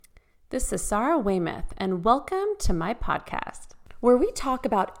This is Sarah Weymouth, and welcome to my podcast, where we talk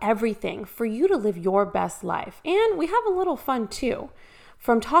about everything for you to live your best life. And we have a little fun too.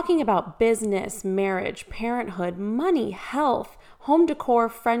 From talking about business, marriage, parenthood, money, health, home decor,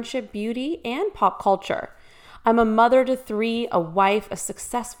 friendship, beauty, and pop culture. I'm a mother to three, a wife, a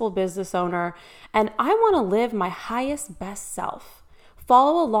successful business owner, and I want to live my highest, best self.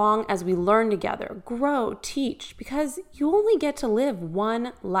 Follow along as we learn together, grow, teach, because you only get to live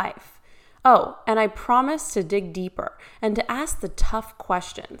one life. Oh, and I promise to dig deeper and to ask the tough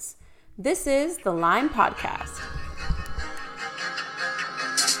questions. This is the Lime Podcast.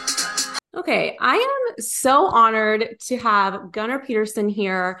 Okay, I am so honored to have Gunnar Peterson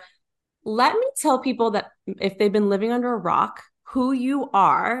here. Let me tell people that if they've been living under a rock, who you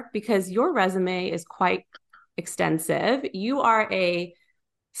are, because your resume is quite extensive. You are a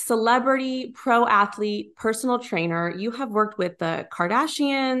celebrity, pro athlete, personal trainer. You have worked with the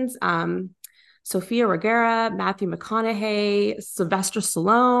Kardashians, Sofia Vergara, Matthew McConaughey, Sylvester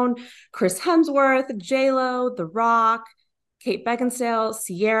Stallone, Chris Hemsworth, J-Lo, The Rock, Kate Beckinsale,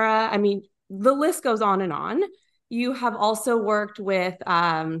 Sierra. I mean, the list goes on and on. You have also worked with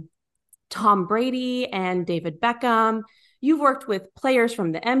Tom Brady and David Beckham. You've worked with players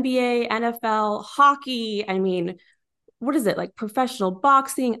from the NBA, NFL, hockey. I mean, what is it, like professional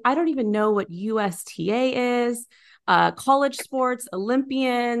boxing? I don't even know what USTA is. College sports,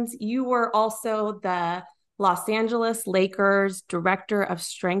 Olympians. You were also the Los Angeles Lakers director of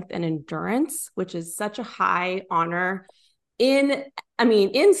strength and endurance, which is such a high honor in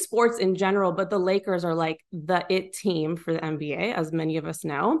sports in general, but the Lakers are like the it team for the NBA, as many of us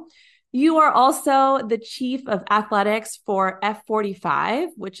know. You are also the chief of athletics for F45,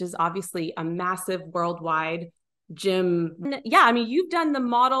 which is obviously a massive worldwide gym. Yeah, I mean, you've done the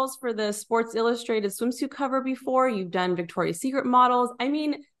models for the Sports Illustrated swimsuit cover before. You've done Victoria's Secret models. I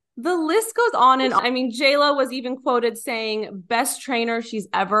mean, the list goes on and on. I mean, J-Lo was even quoted saying best trainer she's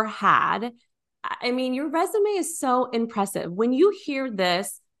ever had. I mean, your resume is so impressive. When you hear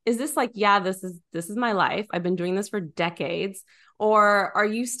this, is this like, yeah, this is my life. I've been doing this for decades. Or are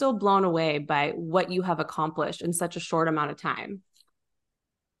you still blown away by what you have accomplished in such a short amount of time?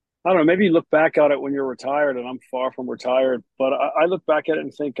 I don't know, maybe you look back at it when you're retired, and I'm far from retired, but I look back at it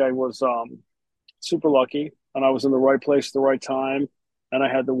and think I was super lucky, and I was in the right place at the right time, and I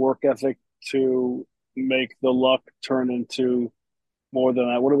had the work ethic to make the luck turn into more than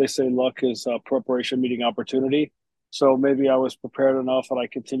that. What do they say? Luck is preparation meeting opportunity. So maybe I was prepared enough, and I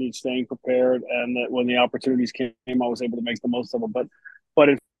continued staying prepared, and that when the opportunities came, I was able to make the most of them. But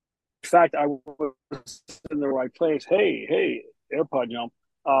in fact, I was in the right place. Hey, AirPod jump.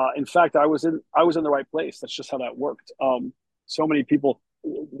 In fact, I was in the right place. That's just how that worked. So many people,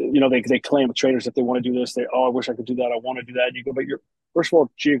 they claim trainers that they want to do this. I wish I could do that. I want to do that. And you go, but you're first of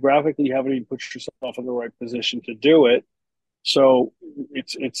all, geographically, you haven't even put yourself in the right position to do it. So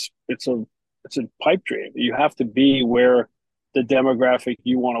it's a pipe dream. You have to be where the demographic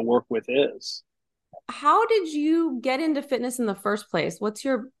you want to work with is. How did you get into fitness in the first place? What's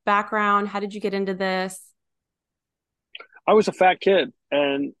your background? How did you get into this? I was a fat kid,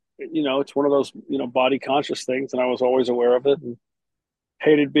 and it's one of those body conscious things, and I was always aware of it, and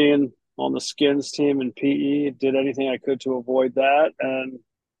hated being on the skins team in PE. Did anything I could to avoid that, and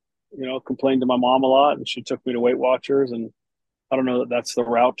complained to my mom a lot, and she took me to Weight Watchers, and I don't know that that's the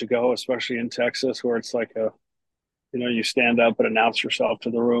route to go, especially in Texas, where it's like you stand up and announce yourself to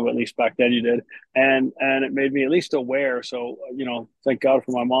the room. At least back then you did, and it made me at least aware. So thank God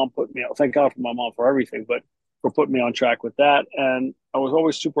for my mom thank God for my mom for everything, but for putting me on track with that. And I was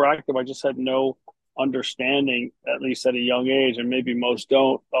always super active. I just had no understanding, at least at a young age, and maybe most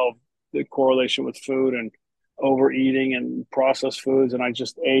don't, of the correlation with food and overeating and processed foods. And I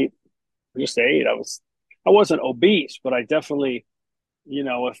just ate. I wasn't obese, but I definitely,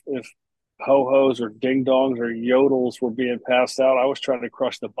 if ho-hos or ding dongs or yodels were being passed out, I was trying to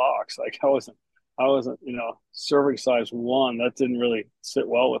crush the box. Like I wasn't, serving size one. That didn't really sit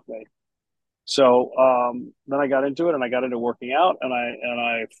well with me. So then I got into it, and I got into working out, and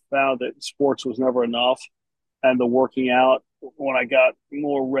I found that sports was never enough, and the working out, when I got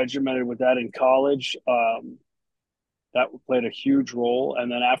more regimented with that in college, that played a huge role.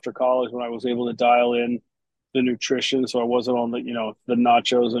 And then after college, when I was able to dial in the nutrition, so I wasn't on the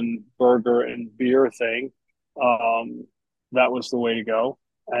nachos and burger and beer thing, that was the way to go.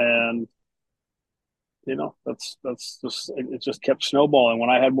 And that's just it just kept snowballing. When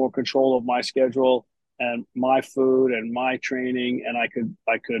I had more control of my schedule and my food and my training, and I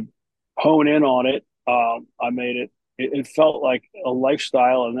could hone in on it, I made it felt like a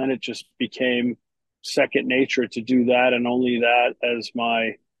lifestyle, and then it just became second nature to do that, and only that,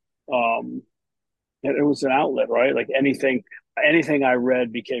 um, it was an outlet, right? Like anything I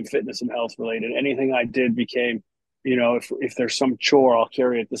read became fitness and health related. Anything I did became, if there's some chore, I'll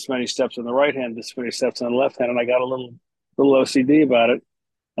carry it this many steps on the right hand, this many steps on the left hand, and I got a little OCD about it,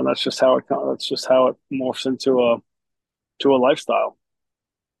 and that's just how it morphs into a lifestyle.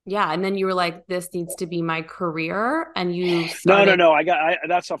 Yeah. And then you were like, this needs to be my career. And you No, no, started. no.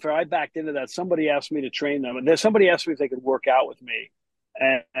 That's not fair. I backed into that. Somebody asked me to train them, and then somebody asked me if they could work out with me,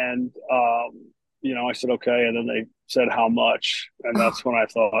 and I said okay, and then they said how much, and Oh, that's when I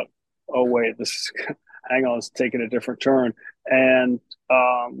thought, oh wait, hang on, it's taking a different turn, and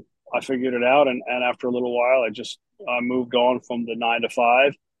I figured it out, and after a little while, I moved on from the 9 to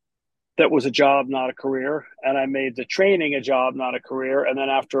 5. That was a job, not a career. And I made the training a job, not a career. And then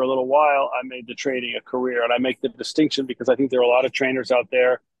after a little while, I made the training a career. And I make the distinction because I think there are a lot of trainers out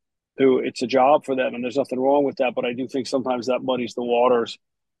there who it's a job for them. And there's nothing wrong with that. But I do think sometimes that muddies the waters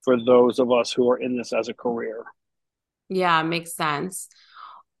for those of us who are in this as a career. yeah, makes sense.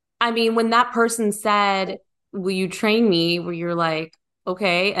 I mean, when that person said, will you train me? Where you're like,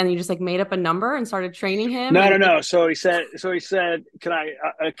 okay. And you just like made up a number and started training him. No, And no, no. So he said, can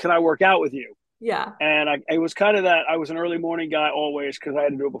I work out with you? yeah. And it was kind of that I was an early morning guy always because I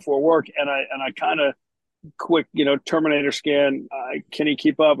had to do it before work. And I kind of quick, Terminator scan. Can he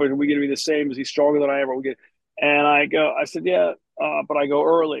keep up? Are we going to be the same? Is he stronger than I ever? We get, and I said, yeah, but I go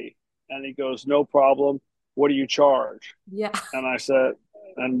early. And he goes, no problem. What do you charge? Yeah. And I said,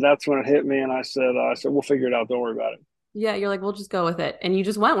 and that's when it hit me. And I said, we'll figure it out. Don't worry about it. Yeah. You're like, we'll just go with it. And you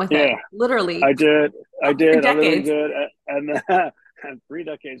just went with it, Yeah, I literally did. I for did. I literally decades. did. And 3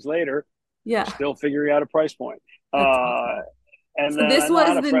 decades later, Yeah. still figuring out a price point. That's Uh, awesome. and So then this I know I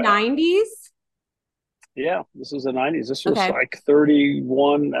had was a the friend. 90s. Yeah, this was the 90s. This was Okay. like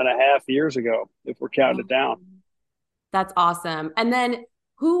 31 and a half years ago, if we're counting Oh, it down. that's awesome. And then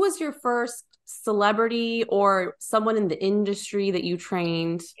who was your first celebrity or someone in the industry that you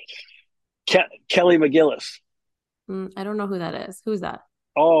trained? Kelly McGillis. I don't know who that is. Who's that?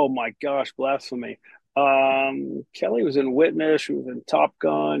 Oh my gosh, blasphemy. Kelly was in Witness. She was in Top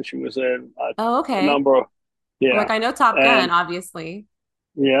Gun. She was in Oh, a okay. number of, I'm yeah. like, I know Top Gun, And obviously.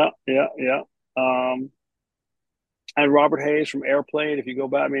 yeah, yeah, yeah. Um, and Robert Hayes from Airplane. If you go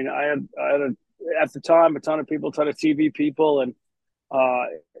back, I mean, at the time, a ton of people, a ton of TV people, and uh,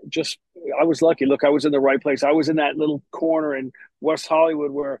 just I was lucky. Look, I was in the right place. I was in that little corner in West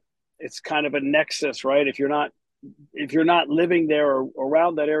Hollywood where it's kind of a nexus, right? If you're not living there or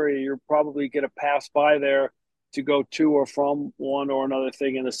around that area, you're probably going to pass by there to go to or from one or another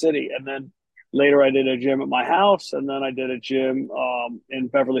thing in the city. And then later, I did a gym at my house, and then I did a gym in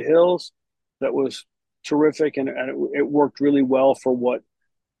Beverly Hills that was terrific, and it worked really well for what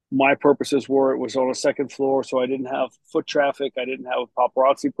my purposes were. It was on a second floor, so I didn't have foot traffic. I didn't have a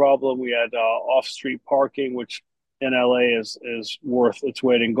paparazzi problem. We had off-street parking, which in LA is worth its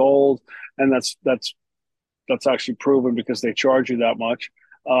weight in gold, and that's actually proven because they charge you that much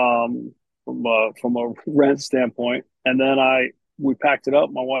from a rent standpoint. And then we packed it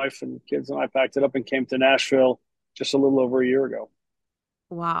up. My wife and kids and I packed it up and came to Nashville just a little over a year ago.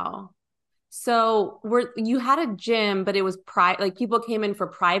 Wow. So were you had a gym, but it was like people came in for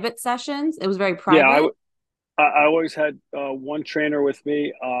private sessions. It was very Yeah, private. I always had one trainer with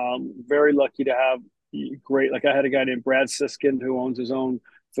me. Very lucky to have great. Like I had a guy named Brad Siskin who owns his own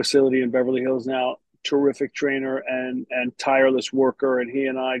facility in Beverly Hills now. Terrific trainer and tireless worker, and he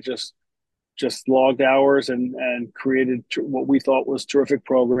and I just logged hours and created what we thought was terrific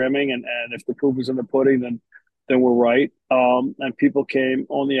programming. And if the proof was in the pudding, then we're right. And people came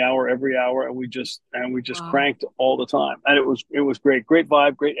on the hour every hour, and we just Wow. cranked all the time, and it was great, great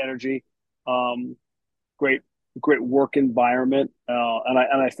vibe, great energy. Um, great great work environment. And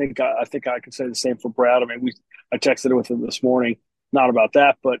I think I could say the same for Brad. I mean, I texted with him this morning, not about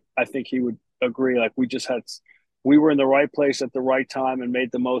that, but I think he would agree. Like we were in the right place at the right time and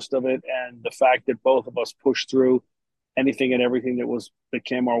made the most of it. And the fact that both of us pushed through anything and everything that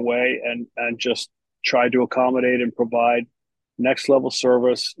came our way and just tried to accommodate and provide next level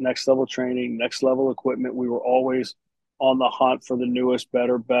service, next level training, next level equipment. We were always on the hunt for the newest,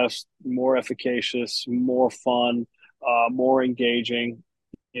 better, best, more efficacious, more fun, more engaging.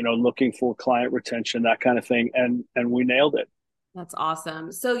 Looking for client retention, that kind of thing, and we nailed it. That's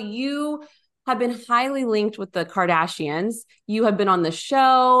awesome. So you have been highly linked with the Kardashians. You have been on the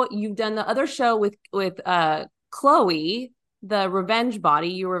show. You've done the other show with Chloe, the Revenge Body.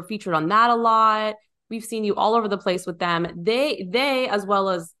 You were featured on that a lot. We've seen you all over the place with them. They as well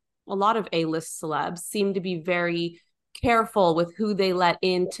as a lot of A-list celebs seem to be very careful with who they let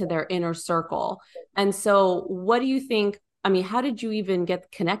into their inner circle. And so what do you think I mean, how did you even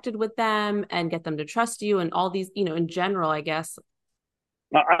get connected with them and get them to trust you and all these, in general, I guess?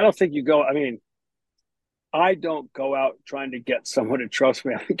 I don't think you go. I mean, I don't go out trying to get someone to trust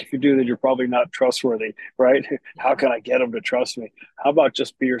me. I think if you do that, you're probably not trustworthy, right? How Yeah. can I get them to trust me? How about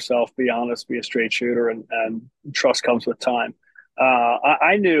just be yourself, be honest, be a straight shooter, and trust comes with time.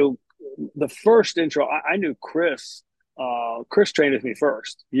 I knew the first intro. I knew Chris. Chris trained with me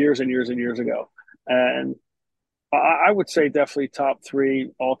first, years and years and years ago, and I would say definitely top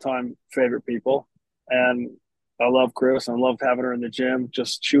three all time favorite people. And I love Chris. I loved having her in the gym.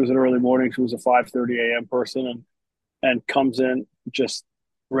 Just she was an early morning. She was a 5:30 a.m. person, and comes in just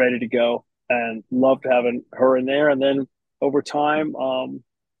ready to go. And loved having her in there. And then over time,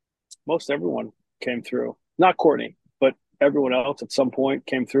 most everyone came through. Not Courtney, but everyone else at some point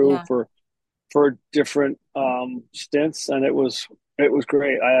came through Yeah. for different stints, and it was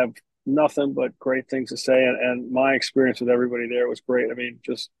great. I have nothing but great things to say, and my experience with everybody there was great. I mean,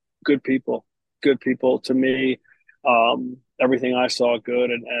 just good people, good people to me. Everything I saw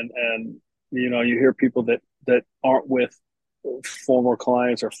good, and you hear people that aren't with former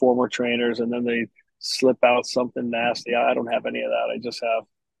clients or former trainers, and then they slip out something nasty. I don't have any of that. I just have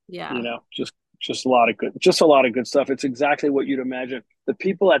Yeah. just a lot of good stuff. It's exactly what you'd imagine. The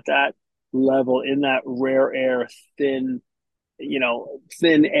people at that level in that rare air, thin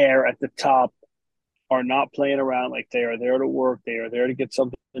air at the top are not playing around. Like, they are there to work. They are there to get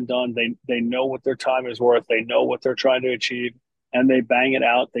something done. They know what their time is worth. They know what they're trying to achieve, and they bang it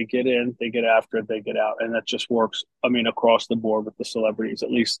out. They get in, they get after it, they get out, and that just works. I mean, across the board with the celebrities,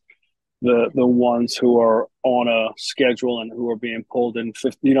 at least the ones who are on a schedule and who are being pulled in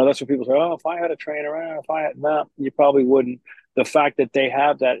 50, that's what people say. Oh, if I had a trainer, if I had, no, you probably wouldn't. The fact that they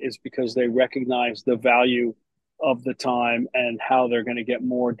have that is because they recognize the value of the time and how they're going to get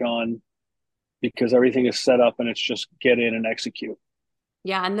more done, because everything is set up and it's just get in and execute.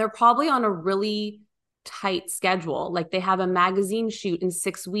 Yeah. And they're probably on a really tight schedule. Like they have a magazine shoot in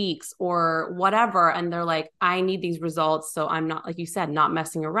 6 weeks or whatever. And they're like, I need these results. So I'm not, like you said, not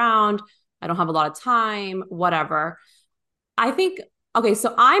messing around. I don't have a lot of time, whatever. I think, okay,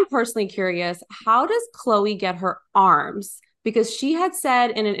 so I'm personally curious, how does Chloe get her arms? Because she had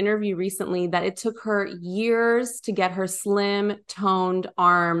said in an interview recently that it took her years to get her slim, toned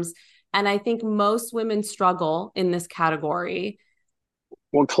arms. And I think most women struggle in this category.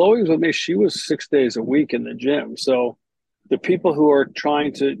 When Chloe was with me, she was 6 days a week in the gym. So the people who are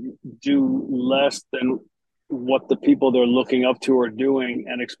trying to do less than what the people they're looking up to are doing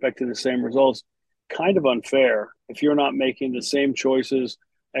and expecting the same results, kind of unfair. If you're not making the same choices,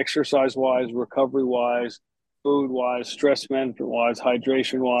 exercise wise, recovery wise, food wise, stress management wise,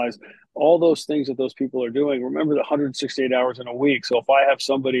 hydration wise, all those things that those people are doing. Remember the 168 hours in a week. So if I have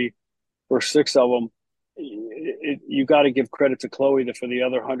somebody for six of them, you got to give credit to Chloe that for the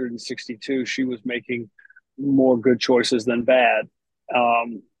other 162, she was making more good choices than bad.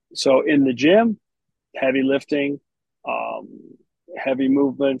 So in the gym, heavy lifting, um, heavy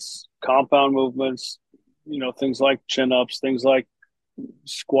movements, compound movements, things like chin ups, things like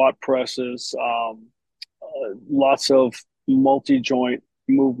squat presses, lots of multi joint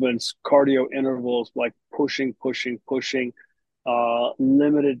movements, cardio intervals, like pushing,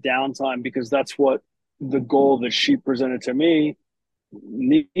 limited downtime, because that's what the goal that she presented to me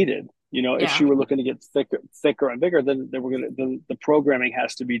needed. If Yeah. she were looking to get thicker and bigger, then they were the programming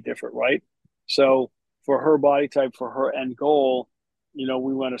has to be different, right? So for her body type, for her end goal,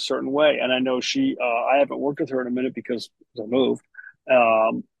 we went a certain way. And I know I haven't worked with her in a minute because I moved.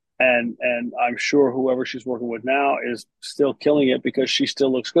 Um, and I'm sure whoever she's working with now is still killing it because she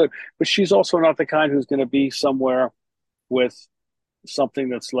still looks good. But she's also not the kind who's going to be somewhere with something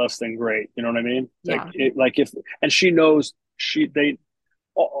that's less than great. You know what I mean? Yeah. Like if, and she knows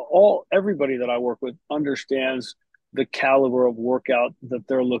all everybody that I work with understands the caliber of workout that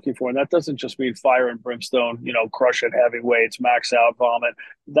they're looking for. And that doesn't just mean fire and brimstone, crush it, heavy weights, max out, vomit.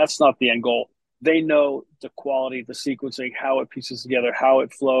 That's not the end goal. They know the quality, the sequencing, how it pieces together, how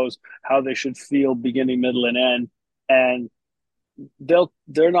it flows, how they should feel beginning, middle, and end. And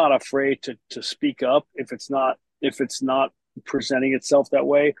they're not afraid to speak up if it's not presenting itself that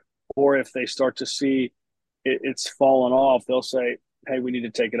way, or if they start to see it's fallen off, they'll say, hey, we need to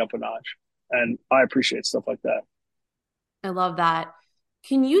take it up a notch. And I appreciate stuff like that. I love that.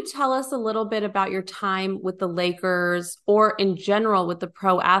 Can you tell us a little bit about your time with the Lakers or in general with the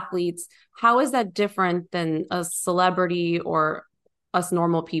pro athletes? How is that different than a celebrity or us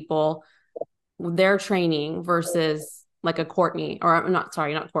normal people, their training versus like a Courtney or I'm not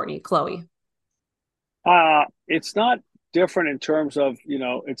sorry, not Courtney, Chloe? It's not. different in terms of,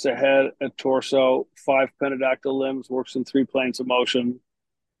 it's a head, a torso, five pentadactyl limbs, works in three planes of motion,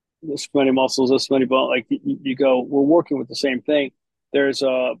 this many muscles, this many bones. Like you go, we're working with the same thing. There's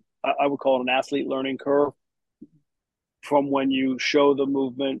I would call it an athlete learning curve from when you show the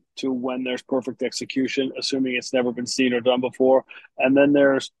movement to when there's perfect execution, assuming it's never been seen or done before. And then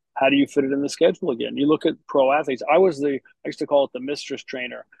there's how do you fit it in the schedule again? You look at pro athletes. I used to call it the mistress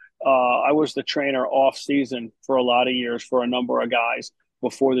trainer. I was the trainer off season for a lot of years for a number of guys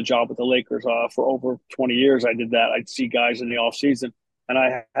before the job with the Lakers. For over 20 years, I did that. I'd see guys in the off season, and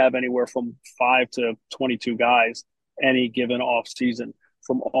I have anywhere from 5 to 22 guys any given off season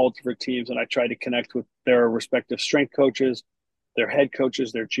from all different teams, and I try to connect with their respective strength coaches, their head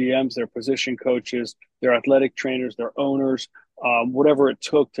coaches, their GMs, their position coaches, their athletic trainers, their owners, whatever it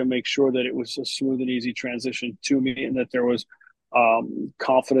took to make sure that it was a smooth and easy transition to me, and that there was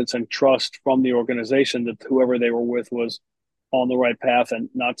confidence and trust from the organization that whoever they were with was on the right path and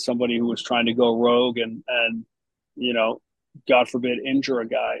not somebody who was trying to go rogue and God forbid, injure a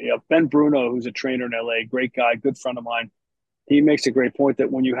guy. Ben Bruno, who's a trainer in LA, great guy, good friend of mine, he makes a great point that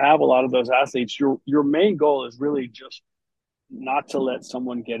when you have a lot of those athletes, your main goal is really just not to let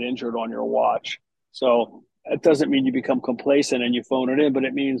someone get injured on your watch. So it doesn't mean you become complacent and you phone it in, but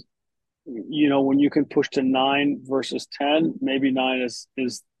it means, when you can push to 9 versus 10, maybe 9 is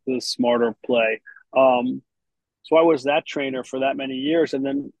the smarter play. So I was that trainer for that many years, and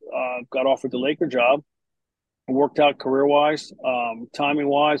then got offered the Laker job. It worked out career wise, timing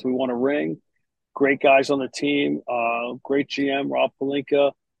wise. We won a ring. Great guys on the team. Great GM Rob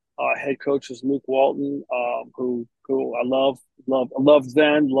Pelinka. Head coach is Luke Walton, who I loved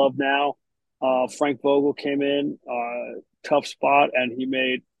then, love now. Frank Vogel came in, tough spot, and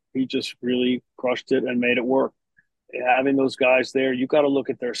he just really crushed it and made it work. Having those guys there, you got to look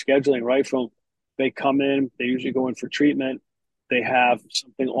at their scheduling, right? From they come in, they usually go in for treatment. They have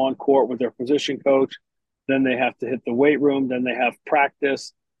something on court with their position coach. Then they have to hit the weight room. Then they have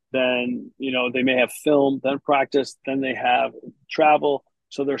practice. Then, they may have film, then practice. Then they have travel.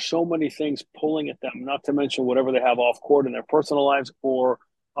 So there's so many things pulling at them, not to mention whatever they have off court in their personal lives or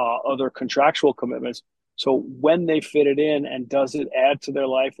other contractual commitments. So when they fit it in, and does it add to their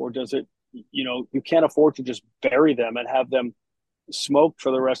life, or does it, you can't afford to just bury them and have them smoked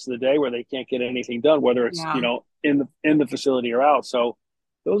for the rest of the day where they can't get anything done, whether it's, Yeah. in the facility or out. So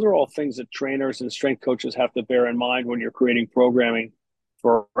those are all things that trainers and strength coaches have to bear in mind when you're creating programming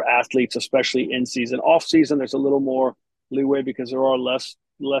for athletes, especially in season. Off season, there's a little more leeway because there are less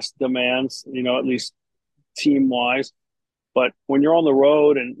demands, at least team wise. But when you're on the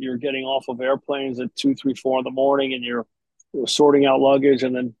road and you're getting off of airplanes at 2, 3, 4 in the morning, and you're sorting out luggage,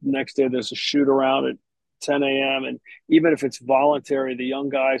 and then next day there's a shoot around at 10 a.m. And even if it's voluntary, the young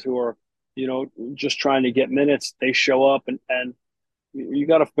guys who are, just trying to get minutes, they show up, and you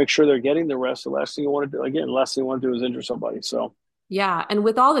got to make sure they're getting the rest. The last thing you want to do, again, last thing you want to do is injure somebody. So, Yeah. And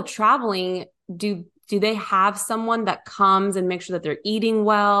with all the traveling, do they have someone that comes and makes sure that they're eating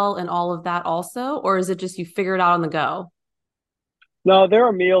well and all of that also? Or is it just you figure it out on the go? no, there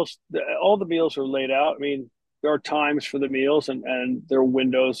are meals. All the meals are laid out. I mean, there are times for the meals, and there are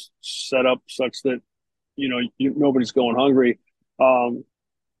windows set up such that, nobody's going hungry.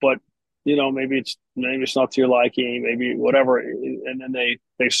 But, maybe it's not to your liking, maybe whatever. And then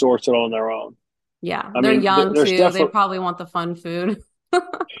they source it all on their own. Yeah. I They're mean, young there's too. They definitely, probably want the fun food.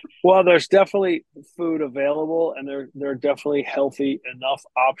 well, there's definitely food available, and there are definitely healthy enough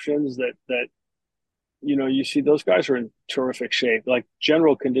options that you see those guys are in terrific shape. Like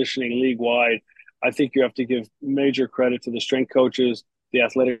general conditioning league wide, I think you have to give major credit to the strength coaches, the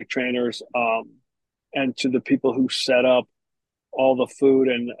athletic trainers, and to the people who set up all the food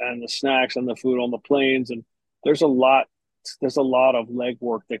and the snacks and the food on the planes. And there's a lot of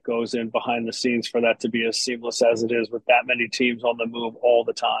legwork that goes in behind the scenes for that to be as seamless as it is with that many teams on the move all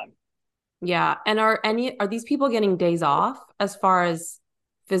the time. Yeah. And are these people getting days off as far as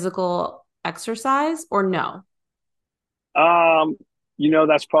physical exercise or no? Um,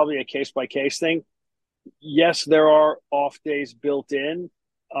 that's probably a case by case thing. Yes, there are off days built in.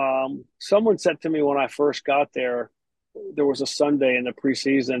 Someone said to me when I first got there was a Sunday in the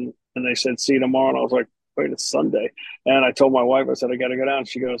preseason, and they said, "See you tomorrow." And I was like, "Wait, it's Sunday." And I told my wife, I said, "I got to go down."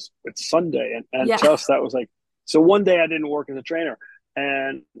 She goes, "It's Sunday." And Yeah. to us, that was like, so one day I didn't work as a trainer.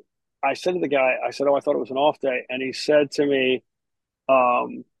 And I said to the guy, I said, "Oh, I thought it was an off day." And he said to me,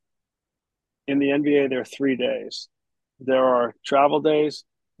 um, in the NBA, there are 3 days. There are travel days,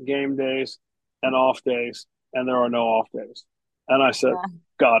 game days, and off days, and there are no off days. And I said, Yeah.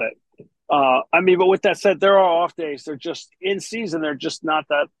 got it. But with that said, there are off days. They're just in season. They're just not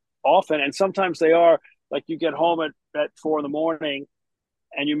that often. And sometimes they are like you get home at at 4 in the morning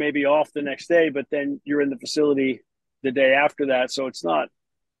and you may be off the next day, but then you're in the facility the day after that. So it's not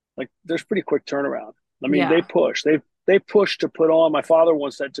like there's pretty quick turnaround. I mean, Yeah. they push to put on. My father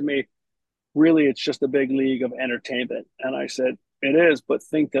once said to me, really, it's just a big league of entertainment. And I said, it is, but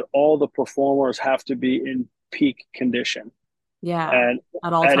think that all the performers have to be in peak condition Yeah. and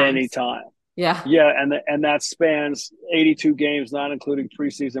At all at any times. time. Yeah. Yeah, and that spans 82 games, not including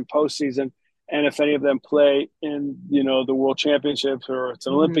preseason, postseason, and if any of them play in the World Championships or it's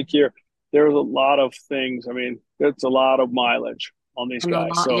an Hmm. Olympic year, there's a lot of things. I mean, it's a lot of mileage on these And a guys.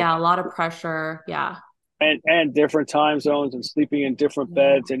 lot, So yeah, a lot of pressure. Yeah. and different time zones and sleeping in different Yeah.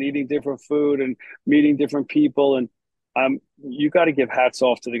 beds and eating different food and meeting different people and you got to give hats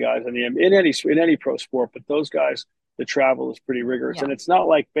off to the guys in any pro sport, but those guys, the travel is pretty rigorous, Yeah. and it's not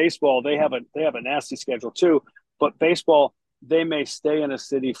like baseball. They have a nasty schedule too, but baseball, they may stay in a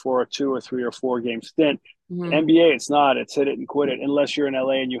city for a 2 or 3 or 4 game stint. Hmm. NBA, it's not. It's hit it and quit it unless you're in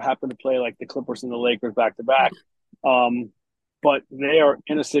LA and you happen to play like the Clippers and the Lakers back to back. Um, but they are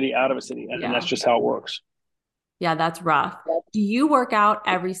in a city, out of a city, and that's Yeah. just how it works. Yeah. That's rough. Do you work out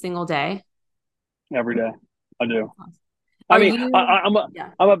every single day? Every day. I do. I Are mean, you?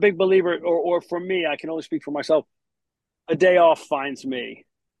 Yeah. I'm a big believer, or for me, I can only speak for myself. A day off finds me.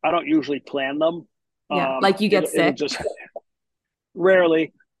 I don't usually plan them. Yeah. Like you get It'll sick. just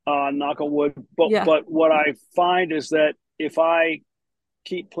rarely, knock on wood. But Yeah. what I find is that if I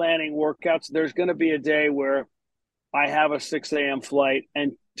keep planning workouts, there's going to be a day where I have a 6 a.m. flight,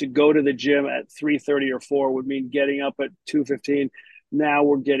 and to go to the gym at 3:30 or 4 would mean getting up at 2:15. Now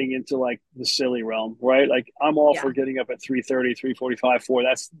we're getting into like the silly realm, right? Like I'm all Yeah. for getting up at 3:30, 3:45, 4.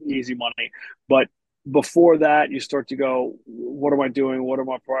 That's easy money. But before that, you start to go, what am I doing? What are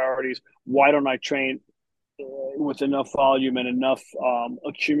my priorities? Why don't I train with enough volume and enough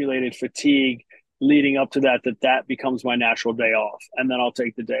accumulated fatigue leading up to that becomes my natural day off, and then I'll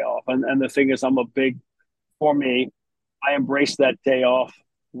take the day off. And the thing is, for me, I embrace that day off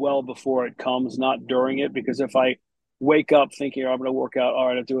well before it comes, not during it. Because if I wake up thinking, oh, I'm going to work out, all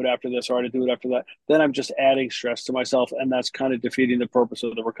right, I'll do it after this, all right, I'll do it after that, then I'm just adding stress to myself. And that's kind of defeating the purpose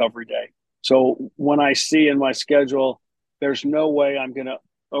of the recovery day. So when I see in my schedule, there's no way I'm going to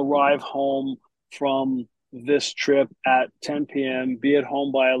arrive home from this trip at 10 p.m., be at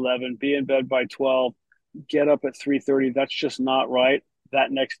home by 11, be in bed by 12, get up at 3:30. That's just not right.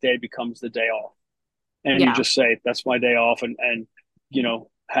 That next day becomes the day off, and you Yeah. just say that's my day off, and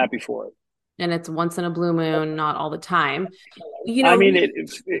happy for it. And it's once in a blue moon, not all the time. I mean, We,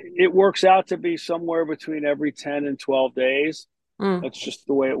 it works out to be somewhere between every 10 and 12 days. mm, That's just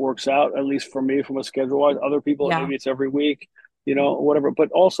the way it works out, at least for me, from a schedule wise. Other people, yeah, maybe it's every week, whatever.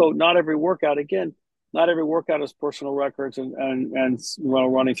 But also, not every workout. Again, not every workout is personal records and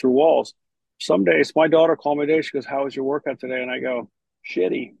running through walls. Some days, my daughter called me today. She goes, "How was your workout today?" And I go,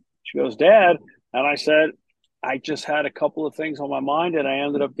 "Shitty." She goes, "Dad," and I said, "I just had a couple of things on my mind, and I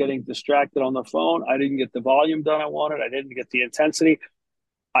ended up getting distracted on the phone. I didn't get the volume done I wanted. I didn't get the intensity.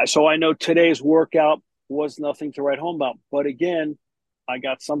 So I know today's workout was nothing to write home about. But again, I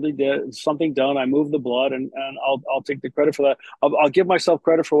got something done. I moved the blood, and I'll take the credit for that. I'll give myself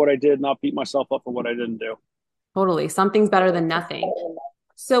credit for what I did, not beat myself up for what I didn't do." totally. Something's better than nothing.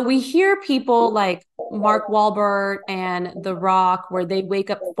 So we hear people like Mark Wahlberg and The Rock where they wake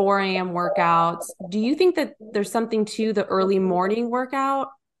up 4 a.m. workouts. Do you think that there's something to the early morning workout?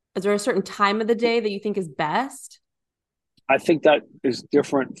 Is there a certain time of the day that you think is best? I think that is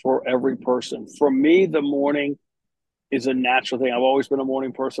different for every person. For me, the morning is a natural thing. I've always been a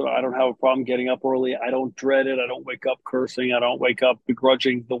morning person. I don't have a problem getting up early. I don't dread it. I don't wake up cursing. I don't wake up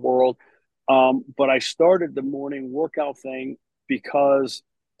begrudging the world. But I started the morning workout thing because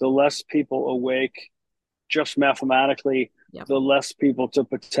the less people awake, just mathematically, Yep. the less people to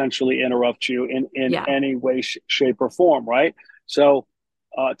potentially interrupt you in Yeah. any way, shape, or form, right? So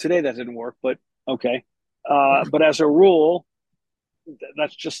today that didn't work, but okay. Yeah. But as a rule,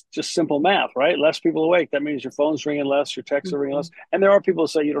 that's just simple math, right? Less people awake. That means your phone's ringing less, your texts are ringing less. Mhm. And there are people who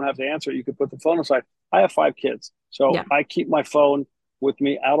say you don't have to answer it. You could put the phone aside. I have 5 kids, so Yeah. I keep my phone with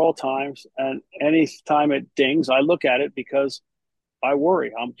me at all times. And any time it dings, I look at it because I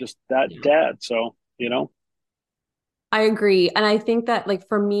worry. I'm just that Yeah. dad. So. I agree. And I think that, like,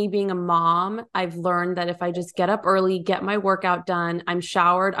 for me being a mom, I've learned that if I just get up early, get my workout done, I'm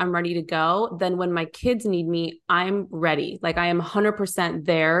showered, I'm ready to go, then when my kids need me, I'm ready. Like, I am 100%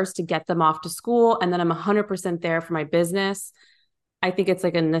 theirs to get them off to school. And then I'm 100% there for my business. I think it's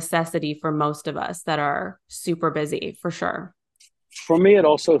like a necessity for most of us that are super busy, for sure. For me, it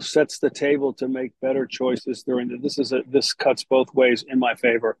also sets the table to make better choices during this cuts both ways in my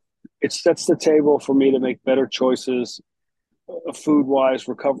favor. it sets the table for me to make better choices, food wise,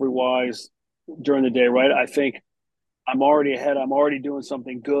 recovery wise, during the day. Right, I think I'm already ahead. I'm already doing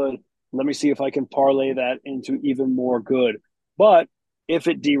something good. Let me see if I can parlay that into even more good. But if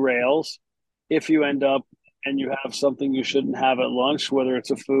it derails, if you end up and you have something you shouldn't have at lunch, whether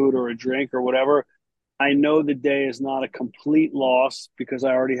it's a food or a drink or whatever, I know the day is not a complete loss because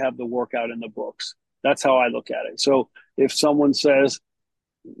I already have the workout in the books. That's how I look at it. So if someone says,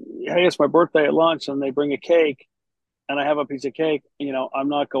 "Hey, it's my birthday at lunch," and they bring a cake, and I have a piece of cake, I'm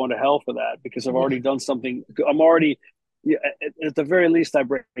not going to hell for that because I've Yeah. already done something. I'm already, yeah, at the very least, I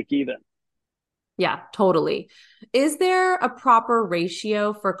break even. Yeah, totally. Is there a proper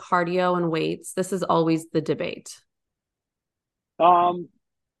ratio for cardio and weights? This is always the debate. Um,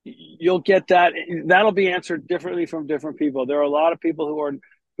 you'll get that. That'll be answered differently from different people. There are a lot of people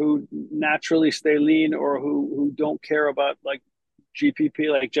who naturally stay lean or who don't care about like GPP,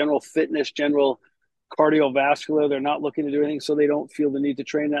 like general fitness, general cardiovascular. They're not looking to do anything, so they don't feel the need to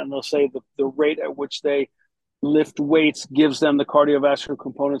train that. And they'll say the rate at which they lift weights gives them the cardiovascular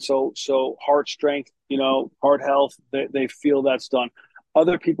component. So heart strength, heart health, they feel that's done.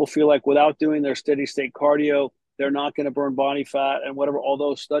 Other people feel like without doing their steady state cardio, they're not going to burn body fat and whatever.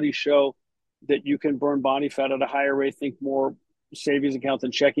 Although studies show that you can burn body fat at a higher rate, think more savings account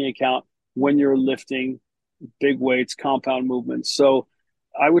than checking account when you're lifting big weights, compound movements. So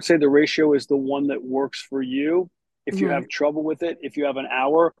I would say the ratio is the one that works for you. If you Mhm. have trouble with it, if you have an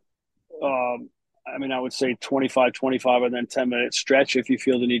hour, um, I would say 25, 25, and then 10 minute stretch if you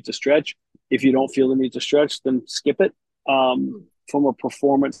feel the need to stretch. If you don't feel the need to stretch, then skip it. From a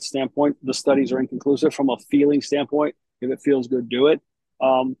performance standpoint, the studies are inconclusive. From a feeling standpoint, if it feels good, do it.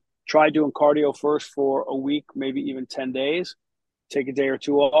 Try doing cardio first for a week, maybe even 10 days. Take a day or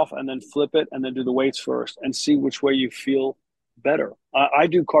two off and then flip it and then do the weights first and see which way you feel better. I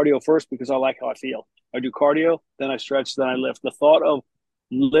do cardio first because I like how I feel. I do cardio, then I stretch, then I lift. The thought of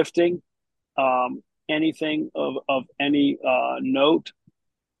lifting anything of any note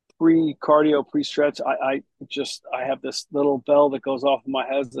pre cardio, pre stretch, I have this little bell that goes off in my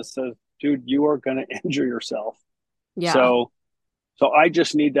head that says, "Dude, you are going to injure yourself." Yeah. So I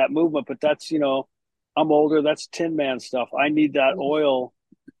just need that movement, but that's I'm older. That's Tin Man stuff. I need that oil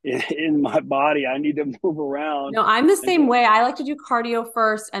in my body. I need to move around No, I'm the and same way. I like to do cardio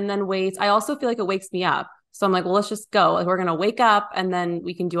first and then weights. I also feel like it wakes me up. So I'm like, well, let's just go. Like, we're going to wake up and then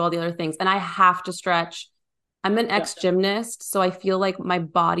we can do all the other things. And I have to stretch. I'm an yeah. ex gymnast. So I feel like my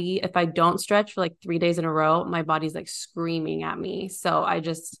body, if I don't stretch for like 3 days in a row, my body's like screaming at me. So I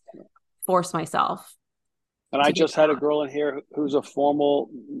just force myself And I to get just had a girl in here who's a formal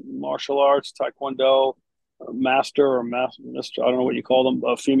martial arts taekwondo master or master. I don't know what you call them,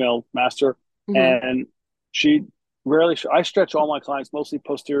 a female master, it. Hmm. and she rarely. I stretch all my clients, mostly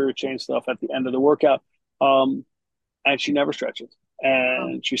posterior chain stuff, at the end of the workout, and she never stretches. Wow.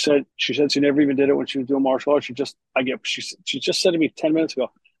 And she said she never even did it when she was doing martial arts. She just said to me 10 minutes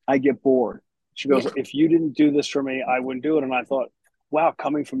ago, I get bored. She goes, Yeah. if you didn't do this for me, I wouldn't do it. And I thought, wow,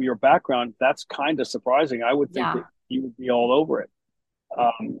 coming from your background, that's kind of surprising. I would think that Yeah. you would be all over it.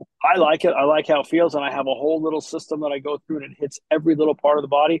 I like it. I like how it feels, and I have a whole little system that I go through, and it hits every little part of the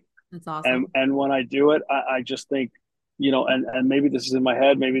body. That's And awesome. when I do it, I just think, and maybe this is in my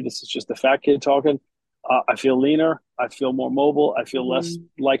head, maybe this is just the fat kid talking. I feel leaner. I feel more mobile. I feel less Hmm.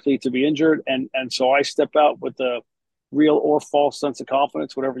 likely to be injured, and so I step out with the real or false sense of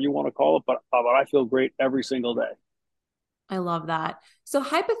confidence, whatever you want to call it. But I feel great every single day. I love that. So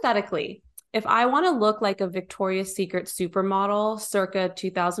hypothetically, if I want to look like a Victoria's Secret supermodel circa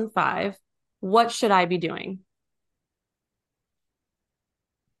 2005, what should I be doing?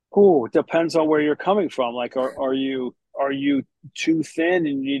 Oh, it depends on where you're coming from. Like, are you too thin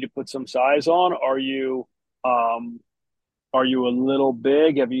and you need to put some size on? Um, are you a little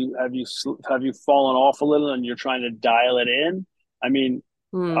big? Have you fallen off a little and you're trying to dial it in? I mean,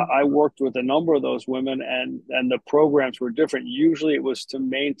 Hmm. I worked with a number of those women, and the programs were different. Usually, it was to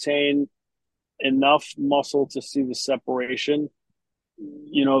maintain enough muscle to see the separation,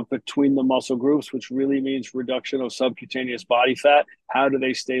 between the muscle groups, which really means reduction of subcutaneous body fat. How do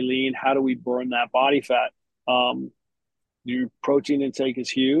they stay lean? How do we burn that body fat? Um, your protein intake is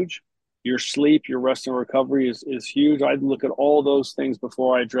huge. Your sleep, your rest and recovery is huge. I'd look at all those things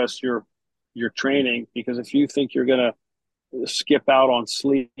before I address your training, because if you think you're gonna skip out on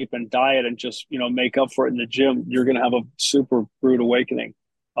sleep and diet and just make up for it in the gym, you're gonna have a super rude awakening.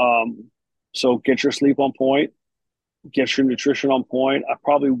 Um, so get your sleep on point, get your nutrition on point. I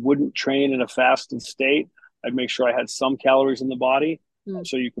probably wouldn't train in a fasted state. I'd make sure I had some calories in the body Hmm.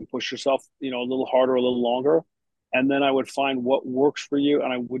 so you can push yourself, a little harder, a little longer. and then I would find what works for you,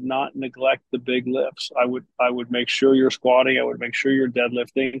 and I would not neglect the big lifts. I would make sure you're squatting, I would make sure you're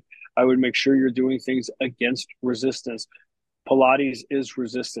deadlifting, I would make sure you're doing things against resistance. Pilates is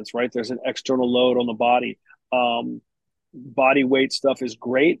resistance, right? There's an external load on the body. Body weight stuff is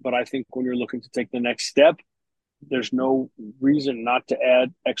great, but I think when you're looking to take the next step, there's no reason not to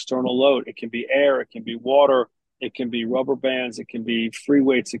add external load. It can be air, it can be water, it can be rubber bands, it can be free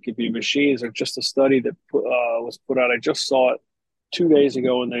weights, it can be machines. Or just a study that was put out, I just saw it 2 days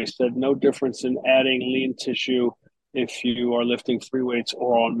ago, and they said no difference in adding lean tissue if you are lifting free weights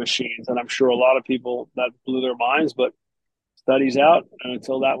or on machines. And I'm sure a lot of people, that blew their minds, but studies out, and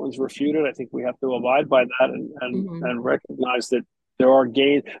until that one's refuted, I think we have to abide by that, and recognize that there are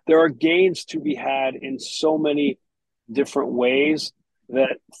gains to be had in so many different ways,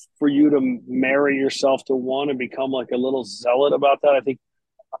 that for you to marry yourself to one and become like a little zealot about that, I think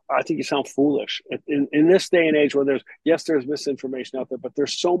you sound foolish in this day and age where there's misinformation out there, but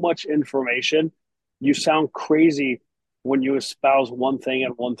there's so much information. You sound crazy when you espouse one thing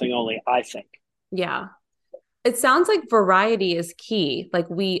and one thing only, I think. Yeah. It sounds like variety is key. Like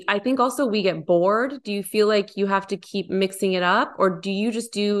I think also we get bored. Do you feel like you have to keep mixing it up, or do you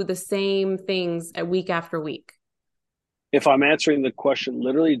just do the same things week after week? If I'm answering the question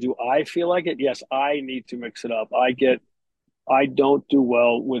literally, do I feel like it? Yes, I need to mix it up. I don't do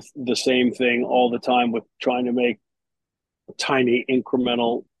well with the same thing all the time, with trying to make tiny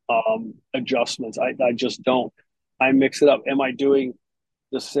incremental adjustments. I just don't. I mix it up. Am I doing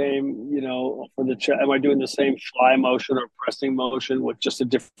the same, for the chest? Am I doing the same fly motion or pressing motion with just a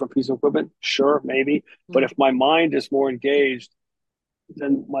different piece of equipment? Sure, maybe. But if my mind is more engaged,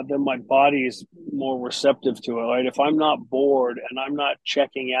 then my body is more receptive to it. Right? If I'm not bored and I'm not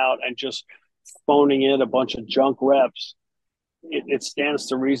checking out and just phoning in a bunch of junk reps, it stands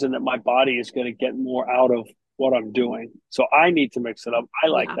to reason that my body is going to get more out of what I'm doing. So I need to mix it up. I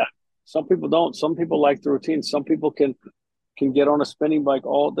like Yeah. that. Some people don't. Some people like the routine. Some people can get on a spinning bike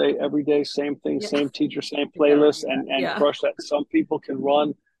all day, every day, same thing, Yeah. same teacher, same I gotta playlist, do that. and Yeah. crush that. Some people can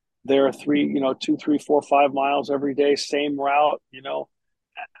run their 2, 3, 4, 5 miles every day, same route,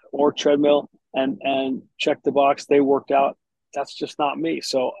 or treadmill, and check the box. They worked out. That's just not me.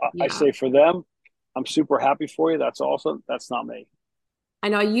 So I Yeah. say for them, I'm super happy for you. That's awesome. That's not me. I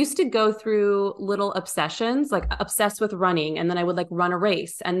know I used to go through little obsessions, like obsessed with running, and then I would like run a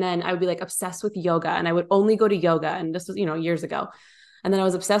race, and then I would be like obsessed with yoga, and I would only go to yoga, and this was, years ago. And then I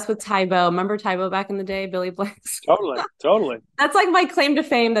was obsessed with Taibo. Remember Taibo back in the day, Billy Blank's? Totally, totally. That's like my claim to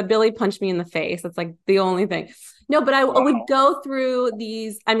fame, that Billy punched me in the face. That's like the only thing. No, but I would Wow. go through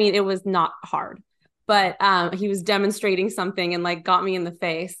these. I mean, it was not hard, but he was demonstrating something and like got me in the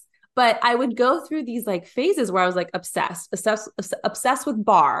face. But I would go through these like phases where I was like obsessed with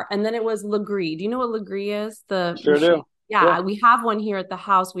bar. And then it was Legree. Do you know what Legree is? The Sure machine. do. Yeah. Yeah, we have one here at the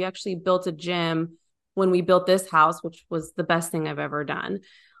house. We actually built a gym when we built this house, which was the best thing I've ever done.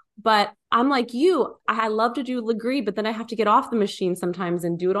 But I'm like you, I love to do Legree, but then I have to get off the machine sometimes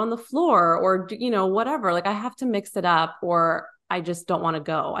and do it on the floor, or, whatever. Like I have to mix it up, or I just don't want to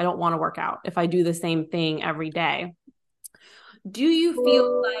go. I don't want to work out if I do the same thing every day. Do you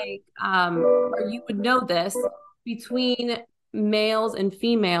feel like, or you would know this, between males and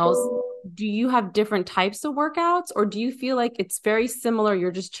females, do you have different types of workouts, or do you feel like it's very similar? You're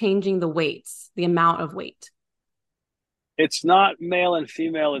just changing the weights, the amount of weight? It's not male and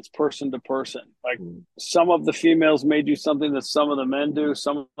female, it's person to person. Like some of the females may do something that some of the men do,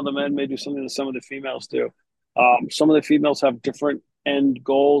 some of the men may do something that some of the females do. Some of the females have different end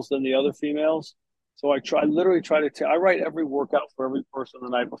goals than the other females. So I literally try to I write every workout for every person the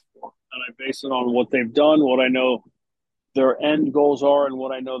night before, and I base it on what they've done, what I know their end goals are, and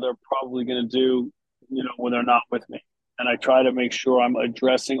what I know they're probably going to do, when they're not with me. And I try to make sure I'm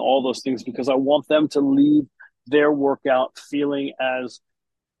addressing all those things, because I want them to leave their workout feeling as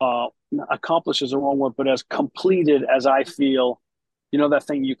accomplished is the wrong word, but as completed as I feel. That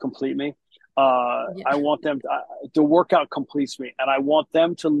thing, you complete me. Yeah. I want them the workout completes me, and I want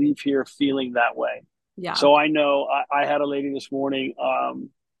them to leave here feeling that way. Yeah. So I know I had a lady this morning.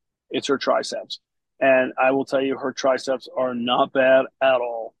 It's her triceps, and I will tell you, her triceps are not bad at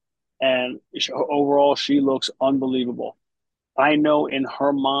all, and overall, she looks unbelievable. I know in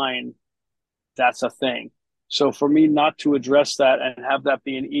her mind that's a thing. So for me not to address that and have that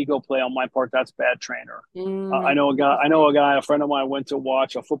be an ego play on my part, that's bad trainer. I know a guy. I know a guy. A friend of mine went to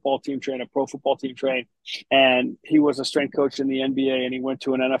watch a football team train, a pro football team train, and he was a strength coach in the NBA, and he went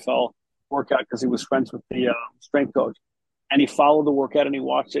to an NFL workout because he was friends with the strength coach, and he followed the workout and he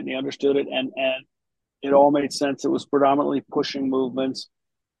watched it and he understood it, and it all made sense. It was predominantly pushing movements.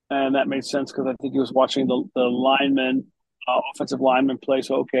 and that made sense because I think he was watching the lineman, offensive lineman play.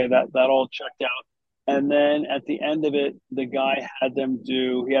 So okay, that all checked out. And then at the end of it, the guy he had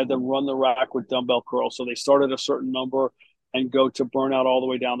them run the rack with dumbbell curls. So they started a certain number and go to burnout all the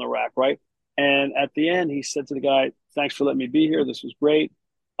way down the rack, right? And at the end, he said to the guy, "Thanks for letting me be here. This was great.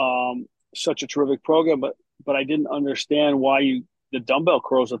 Such a terrific program, but I didn't understand why the dumbbell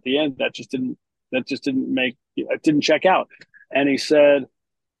curls at the end. That just didn't make it didn't check out." And he said,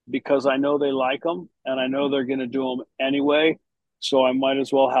 "Because I know they like them and I know they're going to do them anyway, so I might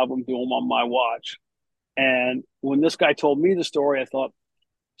as well have them do them on my watch." And when this guy told me the story, I thought,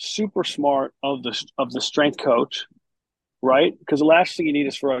 super smart of the strength coach, right? Because the last thing you need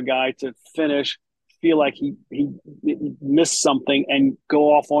is for a guy to finish, feel like he missed something, and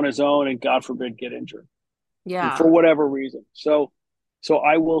go off on his own, and God forbid get injured for Yeah. whatever reason. So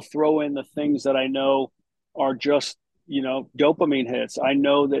I will throw in the things that I know are just, dopamine hits. I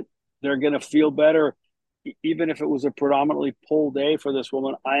know that they're going to feel better. Even if it was a predominantly pull day for this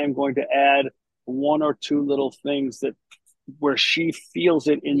woman, I am going to add one or two little things that where she feels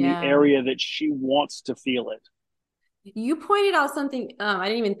it in the Yeah. area that she wants to feel it. You pointed out something I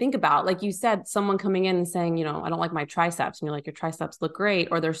didn't even think about. Like you said, someone coming in and saying, I don't like my triceps. And you're like, your triceps look great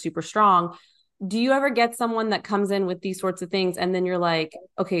or they're super strong. Do you ever get someone that comes in with these sorts of things and then you're like,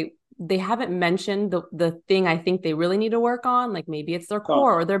 okay, they haven't mentioned the thing I think they really need to work on? Like maybe it's their Uh,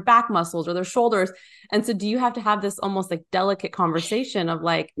 core or their back muscles or their shoulders. And so do you have to have this almost like delicate conversation of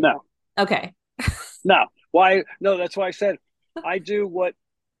like, no, okay, no. Why? No, that's why I said I do what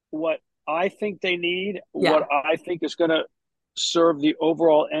I think they need, what yeah, I think is going to serve the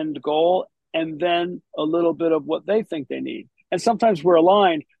overall end goal, and then a little bit of what they think they need. And sometimes we're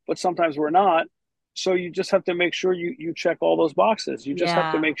aligned, but sometimes we're not. So you just have to make sure you check all those boxes. You just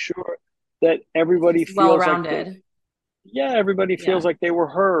have to yeah, make sure that it's everybody well feels like rounded. everybody feels Yeah, like they were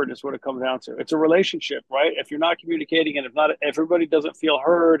heard is what it comes down to. It's a relationship, right? If you're not communicating, and if everybody doesn't feel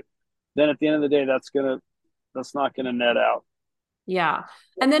heard, then at the end of the day, that's not gonna net out. yeah.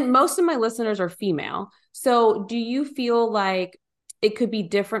 And then most of my listeners are female. So do you feel like it could be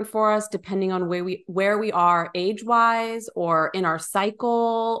different for us depending on where we are age-wise or in our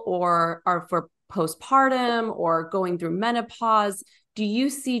cycle or are for postpartum or going through menopause? Do you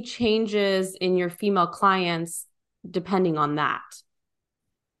see changes in your female clients depending on that?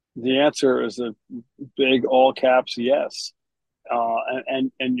 The answer is a big all caps yes.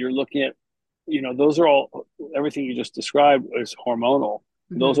 And you're looking at, those are all, everything you just described is hormonal.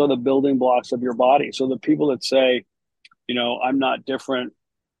 Those Mm-hmm. are the building blocks of your body. So the people that say, I'm not different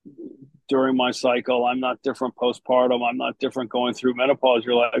during my cycle, I'm not different postpartum, I'm not different going through menopause,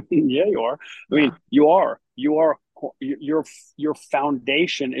 you're like, yeah, you are. I mean, Yeah. you are your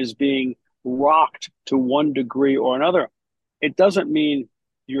foundation is being rocked to one degree or another. It doesn't mean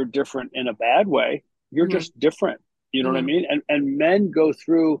you're different in a bad way. You're Mm-hmm. just different. You know what I Mm-hmm. mean? And men go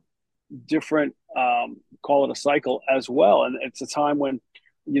through different, call it a cycle as well. And it's a time when,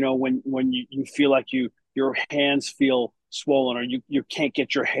 when you feel like your hands feel swollen, or you can't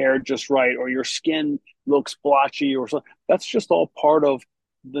get your hair just right, or your skin looks blotchy or something. That's just all part of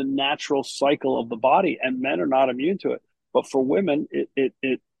the natural cycle of the body, and men are not immune to it. But for women,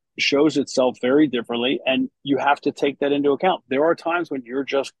 it shows itself very differently, and you have to take that into account. There are times when you're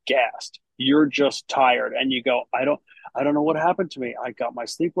just gassed, you're just tired, and you go, I don't know what happened to me. I got my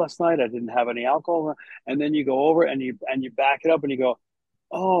sleep last night. I didn't have any alcohol. And then you go over and you back it up and you go,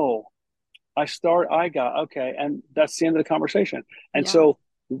 oh, I got, okay. And that's the end of the conversation. And Yeah. so,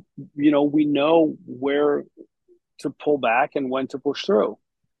 we know where to pull back and when to push through.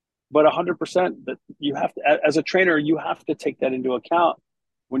 But 100% that you have to, as a trainer, you have to take that into account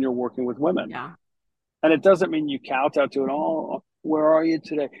when you're working with women. Yeah. And it doesn't mean you kowtow to it. Oh, where are you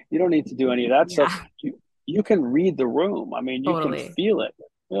today? You don't need to do any of that stuff. Yeah. You can read the room. I mean, you can Totally. feel it.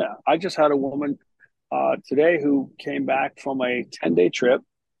 Yeah. I just had a woman today who came back from a 10-day trip.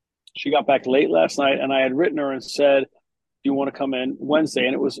 She got back late last night, and I had written her and said, do you want to come in Wednesday?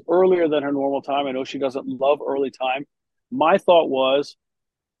 And it was earlier than her normal time. I know she doesn't love early time. My thought was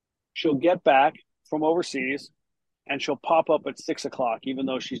she'll get back from overseas and she'll pop up at 6 o'clock, even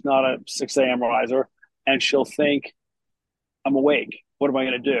though she's not a 6 a.m. riser. And she'll think, I'm awake. What am I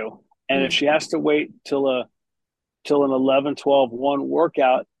going to do? And if Mm. she has to wait till an 11, 12, 1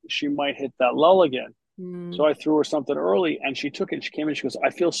 workout, she might hit that lull again. So Mm. I threw her something early, and she took it. She came in. She goes,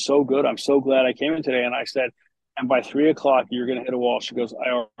 I feel so good. I'm so glad I came in today. And I said, and by 3 o'clock, you're going to hit a wall. She goes,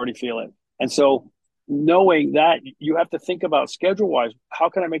 I already feel it. And so knowing that, you have to think about schedule wise, how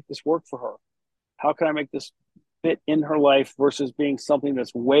can I make this work for her? How can I make this fit in her life versus being something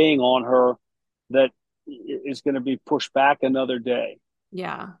that's weighing on her that is going to be pushed back another day?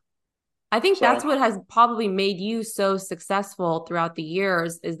 Yeah. I think So that's what has probably made you so successful throughout the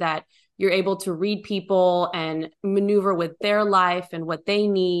years is that you're able to read people and maneuver with their life and what they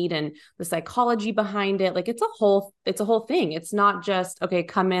need and the psychology behind it. Like it's a whole thing. It's not just, okay,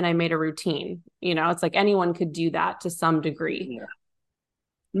 come in, I made a routine. It's like anyone could do that to some degree. yeah,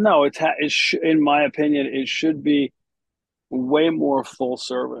 no, in my opinion, it should be way more full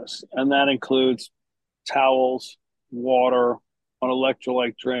service, and that includes towels, water, an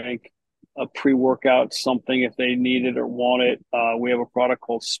electrolyte drink, a pre-workout something if they need it or want it. We have a product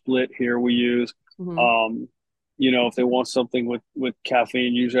called Split here we use. Mm-hmm. Um, if they want something with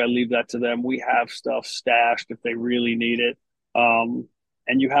caffeine, usually I leave that to them. We have stuff stashed if they really need it.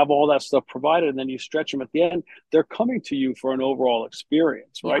 And you have all that stuff provided, and then you stretch them at the end. They're coming to you for an overall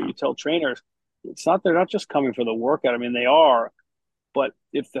experience, right? Yeah. You tell trainers, they're not just coming for the workout. I mean, they are, but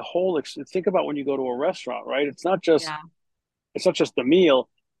if the whole think about when you go to a restaurant, right? Yeah. It's not just the meal.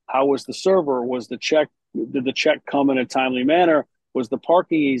 How was the server? Was the check? Did the check come in a timely manner? Was the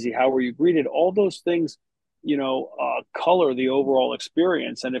parking easy? How were you greeted? All those things, color the overall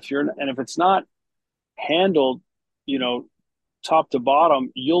experience. And if it's not handled, you know, top to bottom,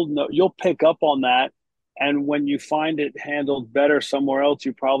 you'll pick up on that. And when you find it handled better somewhere else,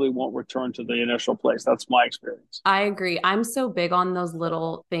 you probably won't return to the initial place. That's my experience. I agree. I'm so big on those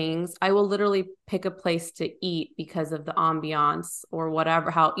little things. I will literally pick a place to eat because of the ambiance or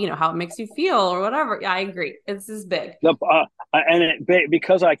whatever, how it makes you feel or whatever. Yeah, I agree. It's this big.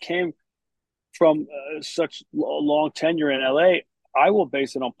 Because I came from such long tenure in LA, I will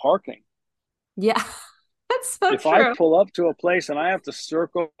base it on parking. Yeah, that's so If I true. pull up to a place and I have to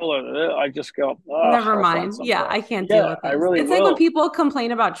circle, I just go, oh, Never I'll find mind. Yeah, somewhere I else. can't deal Yeah, with I this. really It's like when will. people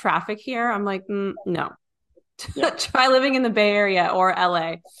complain about traffic here, I'm like, no. Yeah, Try living in the Bay Area or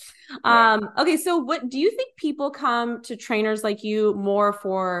LA. right. Okay, so what do you think people come to trainers like you more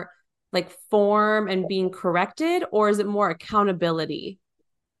for like form and being corrected, or is it more accountability?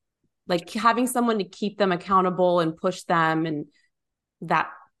 Like having someone to keep them accountable and push them and that.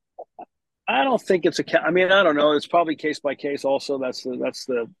 I don't think I mean, I don't know. It's probably case by case. Also, that's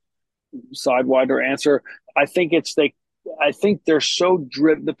the sidewinder answer. I think it's they. I think they're so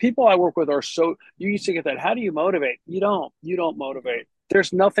driven. The people I work with are so. You used to get that. How do you motivate? You don't. You don't motivate.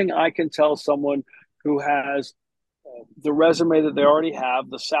 There's nothing I can tell someone who has the resume that they already have,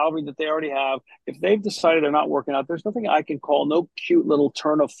 the salary that they already have. If they've decided they're not working out, there's nothing I can call, no cute little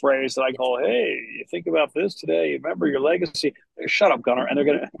turn of phrase that I call, hey, you think about this today, remember your legacy. Shut up, Gunnar. And they're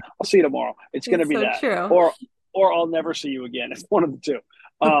gonna, I'll see you tomorrow. It's gonna It's be so that. true. Or I'll never see you again. It's one of the two.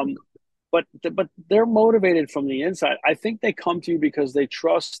 Um, but they're motivated from the inside. I think they come to you because they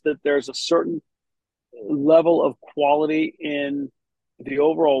trust that there's a certain level of quality in the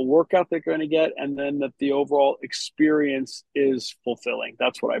overall workout they're going to get, and then that the overall experience is fulfilling.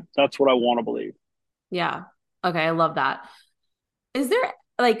 That's what I want to believe. Yeah. Okay, I love that. Is there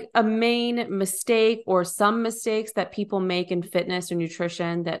like a main mistake or some mistakes that people make in fitness or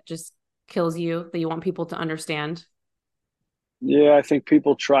nutrition that just kills you that you want people to understand? Yeah, I think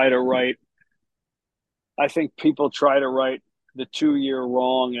people try to write the 2 year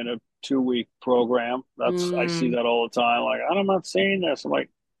wrong in a 2 week program. I see Mm, that all the time. Like, I'm not saying this. I'm like,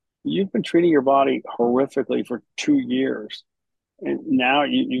 you've been treating your body horrifically for 2 years. And now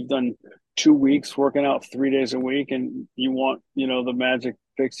you've done 2 weeks working out 3 days a week, and you want, the magic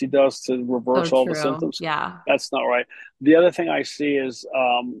pixie dust to so reverse all the true. symptoms. Yeah. That's not right. The other thing I see is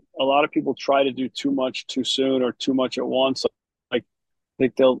a lot of people try to do too much too soon or too much at once. Like,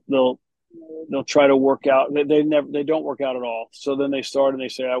 they'll try to work out. They don't work out at all. So then they start and they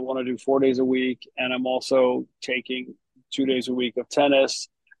say, I want to do 4 days a week, and I'm also taking 2 days a week of tennis,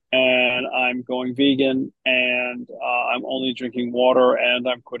 and I'm going vegan, and I'm only drinking water, and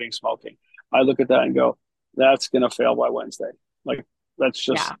I'm quitting smoking. I look at that and go, that's going to fail by Wednesday. Like, that's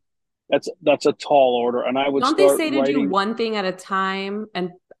just Yeah. that's a tall order. And I would Don't they start say to do writing. one thing at a time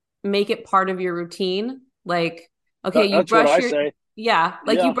and make it part of your routine? Like, okay, you That's what brush I your, say. yeah,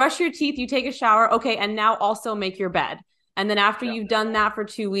 like you Yeah, brush your teeth, you take a shower. Okay. And now also make your bed. And then after yeah, you've done that for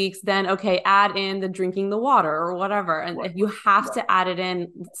 2 weeks, then okay, add in the drinking the water or whatever. And right, if you have right. to add it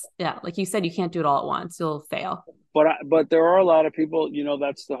in, yeah, like you said, you can't do it all at once. You'll fail. But there are a lot of people.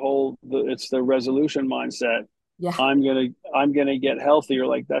 That's it's the resolution mindset. Yeah. I'm gonna get healthier.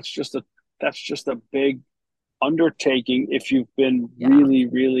 Like, that's just a big undertaking if you've been Yeah. really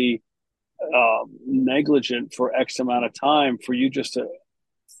really negligent for X amount of time, for you just to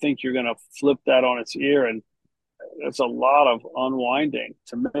think you're gonna flip that on its ear. And it's a lot of unwinding.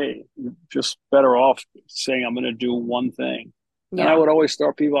 To me, you're just better off saying, I'm gonna do one thing. And I Yeah. would always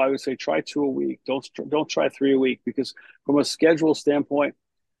start people. I would say try 2 a week. Don't try 3 a week, because from a schedule standpoint,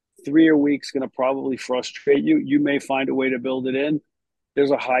 3 a week is going to probably frustrate you. You may find a way to build it in.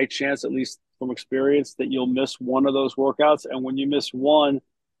 There's a high chance, at least from experience, that you'll miss one of those workouts. And when you miss one,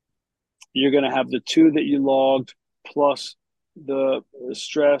 you're going to have the two that you logged plus the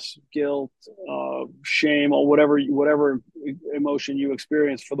stress, guilt, shame, or whatever emotion you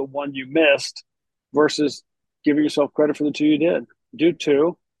experienced for the one you missed, versus giving yourself credit for the two you did. Do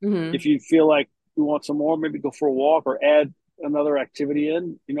two. Hmm. If you feel like you want some more, maybe go for a walk or add another activity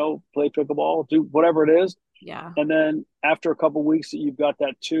in. Play pickleball, do whatever it is. Yeah. And then after a couple of weeks that you've got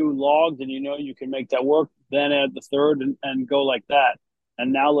that two logged and you can make that work, then add the third and go like that.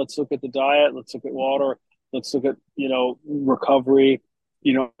 And now let's look at the diet. Let's look at water. Let's look at, recovery.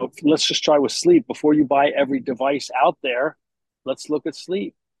 Let's just try with sleep. Before you buy every device out there, let's look at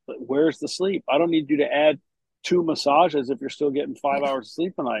sleep. Where's the sleep? I don't need you to add two massages if you're still getting 5 hours of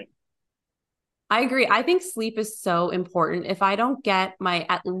sleep a night. I agree. I think sleep is so important. If I don't get my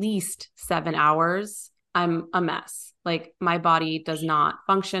at least 7 hours, I'm a mess. Like my body does not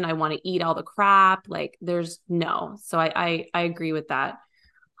function. I want to eat all the crap. Like there's no. So I agree with that.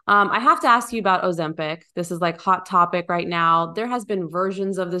 I have to ask you about Ozempic. This is like hot topic right now. There has been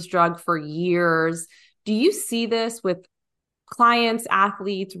versions of this drug for years. Do you see this with clients,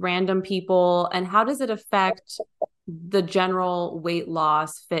 athletes, random people, and how does it affect the general weight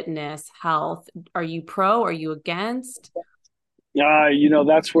loss, fitness, health? Are you pro? Are you against? Yeah,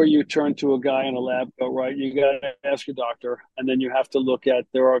 that's where you turn to a guy in a lab coat, right? You got to ask your doctor, and then you have to look at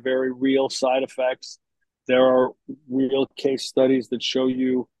there are very real side effects. There are real case studies that show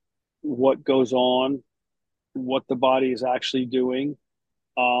you what goes on, what the body is actually doing.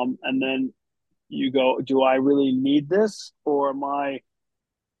 And then you go, do I really need this, or am I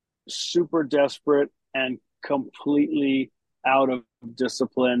super desperate and completely out of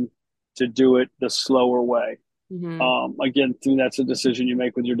discipline to do it the slower way? Mm-hmm. Again, that's a decision you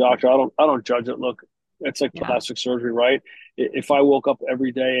make with your doctor. I don't judge it. Look, it's like Yeah. plastic surgery, right? If I woke up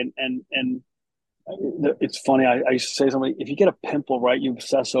every day and it's funny, I used to say to somebody, if you get a pimple, right, you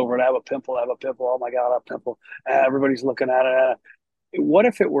obsess over it. I have a pimple. I have a pimple. Oh my God, I have a pimple. Everybody's looking at it. What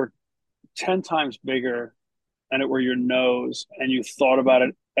if it were 10 times bigger and it were your nose and you thought about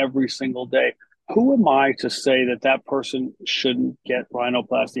it every single day? Who am I to say that person shouldn't get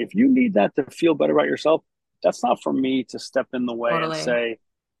rhinoplasty? If you need that to feel better about yourself, that's not for me to step in the way and Totally. say,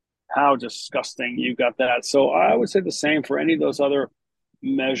 how disgusting you got that. So I would say the same for any of those other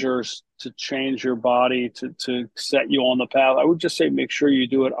measures to change your body, to set you on the path. I would just say make sure you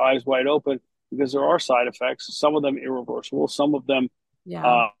do it eyes wide open, because there are side effects, some of them irreversible, some of them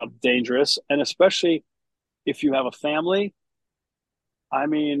Yeah. dangerous. And especially if you have a family, I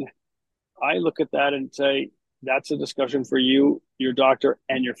mean, I look at that and say, that's a discussion for you, your doctor,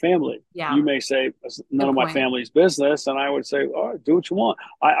 and your family. You Yeah. may say, it's none Good of my point. family's business. And I would say, oh, do what you want.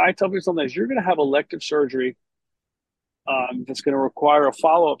 I tell people sometimes, you're going to have elective surgery that's going to require a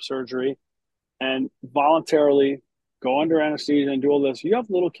follow up surgery, and voluntarily go under anesthesia and do all this. You have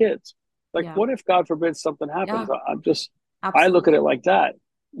little kids. Like, Yeah. what if, God forbid, something happens? Yeah. I look at it Absolutely. like that.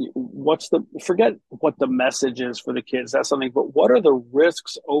 Forget what the message is for the kids. That's something, but what are the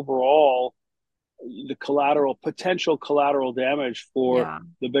risks overall, the potential collateral damage for Yeah.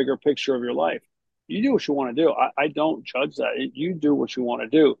 the bigger picture of your life? You do what you want to do. I don't judge that. You do what you want to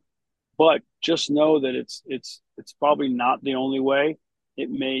do, but just know that it's probably not the only way.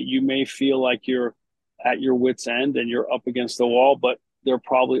 You may feel like you're at your wit's end and you're up against the wall, but there are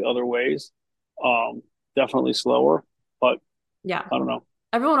probably other ways. Um, Definitely slower, but Yeah. I don't know.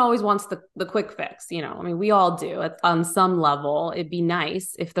 Everyone always wants the quick fix, you know. I mean, we all do on some level. It'd be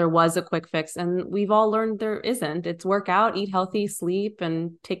nice if there was a quick fix, and we've all learned there isn't. It's work out, eat healthy, sleep,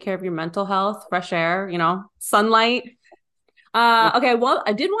 and take care of your mental health, fresh air, sunlight. Okay, well,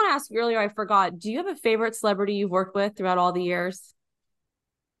 I did want to ask you earlier, I forgot. Do you have a favorite celebrity you've worked with throughout all the years?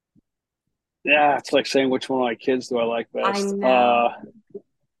 Yeah, it's like saying which one of my kids do I like I best. know.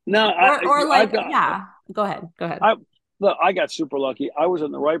 No, Or I like, got yeah, go ahead. Go ahead. I look, I got super lucky. I was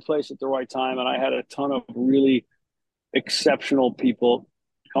in the right place at the right time, and I had a ton of really exceptional people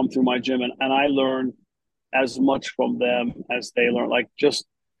come through my gym, and I learned as much from them as they learn. Like, just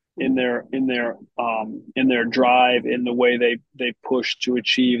in their drive, in the way they push to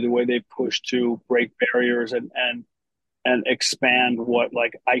achieve, the way they push to break barriers and expand what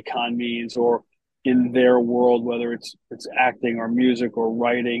like icon means, or in their world, whether it's acting or music or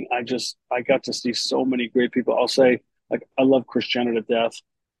writing. I got to see so many great people. I'll say, like, I love Kris Jenner to death.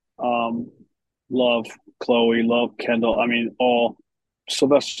 Um, Love Chloe, love Kendall. I mean, all.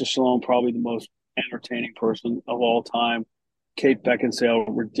 Sylvester Stallone, probably the most entertaining person of all time. Kate Beckinsale,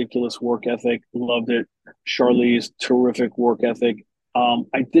 ridiculous work ethic, loved it. Charlize, terrific work ethic.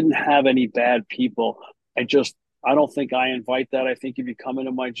 I didn't have any bad people. I don't think I invite that. I think if you come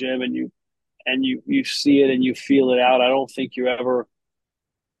into my gym and you see it and you feel it out, I don't think you ever,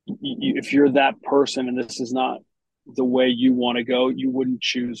 if you're that person and this is not the way you want to go, you wouldn't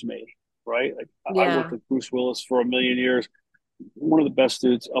choose me, right? Like I worked Yeah. with Bruce Willis for a million years, one of the best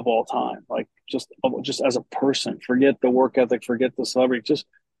dudes of all time. Like just as a person, forget the work ethic, forget the celebrity. Just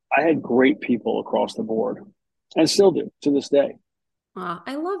I had great people across the board, and still do to this day.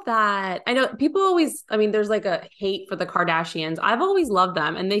 I love that. I know people always, I mean, there's like a hate for the Kardashians. I've always loved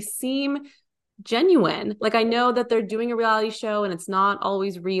them and they seem genuine. Like I know that they're doing a reality show and it's not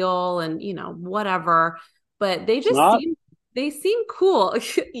always real and, whatever, but they It's just not. seem cool.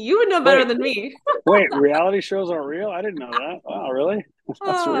 You would know better Wait, than me. reality shows aren't real? I didn't know that. Wow, really?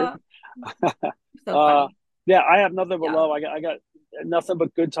 That's weird. Ah, so uh, funny. yeah, I have nothing but Yeah. love. I got nothing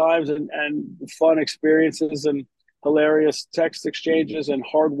but good times and fun experiences and hilarious text exchanges and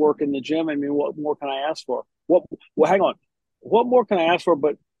hard work in the gym. I mean, what more can I ask for? What? Well, hang on. What more can I ask for?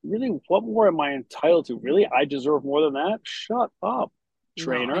 But really, what more am I entitled to? Really, I deserve more than that. Shut up, No, I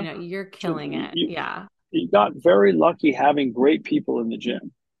trainer. know you're killing it. You Yeah. you got very lucky having great people in the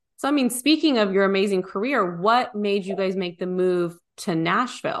gym. So, I mean, speaking of your amazing career, what made you guys make the move to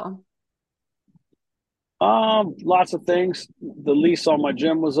Nashville? Lots of things. The lease on my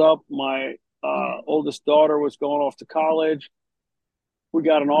gym was up. My Okay. oldest daughter was going off to college. We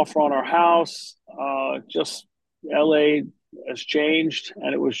got an offer on our house. Just LA has changed,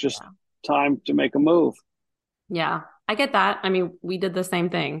 and it was just Yeah. time to make a move. Yeah. I get that. I mean, we did the same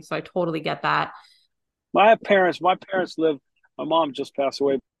thing. So I totally get that. My parents live. My mom just passed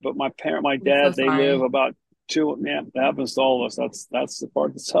away, but my I'm so dad, they live sorry. about two. Man, that happens to all of us. That's the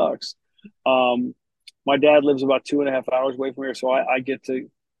part that sucks. Um, my dad lives about 2.5 hours away from here, so I get to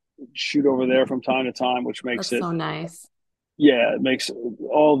shoot over there from time to time, which makes That's it, so nice. yeah, it makes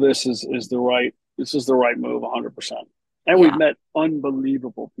all this is the right. This is the right move, 100%. And we've Yeah. met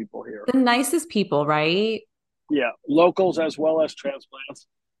unbelievable people here. The nicest people, right? Yeah, locals as well as transplants.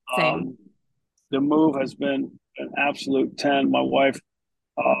 Same. Um, the move has been an absolute 10. My wife,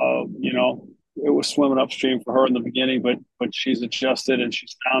 it was swimming upstream for her in the beginning, but she's adjusted and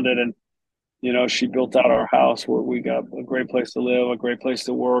she's found it, and she built out our house where we got a great place to live, a great place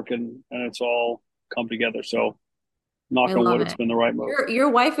to work, and it's all come together. So, I knock on love wood, it's it. been the right move. Your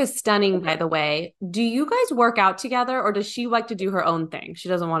wife is stunning, by the way. Do you guys work out together or does she like to do her own thing? She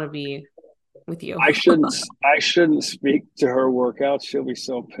doesn't want to be with you. I shouldn't speak to her workouts. She'll be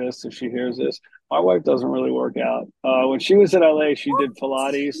so pissed if she hears this. My wife doesn't really work out. When she was in LA, she did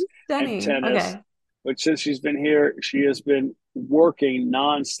Pilates She's and stunning. tennis. Okay. But since she's been here, she has been working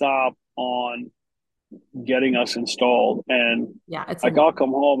nonstop on getting us installed. And Yeah, it's a like I'll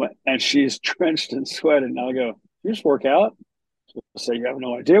come home and she's drenched in sweat, and I'll go, "You just work out?" She'll say, "You have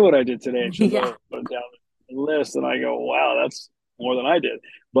no idea what I did today." And she'll yeah. go down the list, and I go, "Wow, that's more than I did."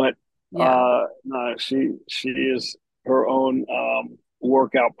 But Yeah. no, she is her own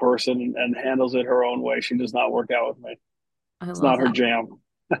workout person and handles it her own way. She does not work out with me. I It's love not her that. jam.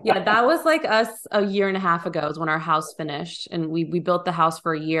 Yeah, that was like us a year and a half ago is when our house finished and we built the house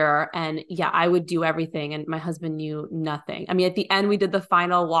for a year and yeah, I would do everything and my husband knew nothing. I mean, at the end we did the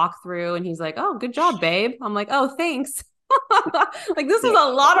final walkthrough and he's like, "Oh, good job, babe." I'm like, "Oh, thanks." Like this Yeah.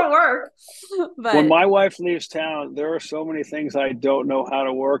 was a lot of work. When But my wife leaves town, there are so many things I don't know how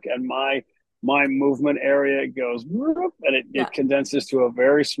to work, and my movement area goes and it yeah, condenses to a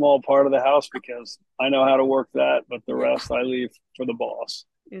very small part of the house because I know how to work that, but the yeah, rest I leave for the boss.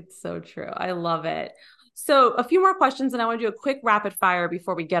 it's so true. I love it. So, a few more questions and I want to do a quick rapid fire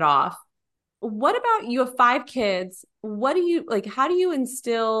before we get off. What about you have 5 kids? What do you like? How do you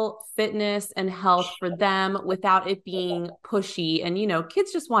instill fitness and health for them without it being pushy? And,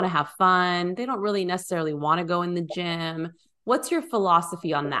 kids just want to have fun. They don't really necessarily want to go in the gym. What's your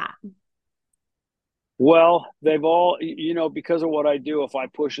philosophy on that? Well, they've all, because of what I do, if I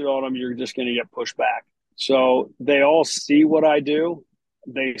push it on them, you're just going to get pushed back. So they all see what I do.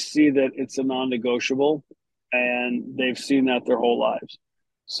 They see that it's a non-negotiable, and they've seen that their whole lives.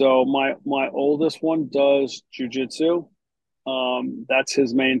 So my oldest one does jujitsu. That's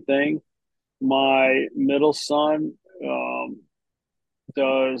his main thing. My middle son um,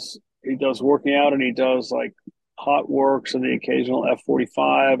 he does working out, and he does like hot works and the occasional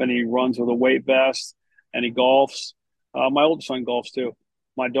F45, and he runs with a weight vest, and he golfs. My oldest son golfs too.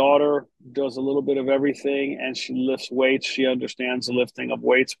 My daughter does a little bit of everything, and she lifts weights. She understands the lifting of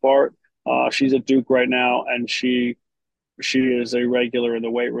weights part. She's at Duke right now, and she is a regular in the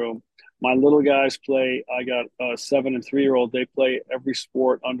weight room. My little guys play. I got a 7 and 3 year old. They play every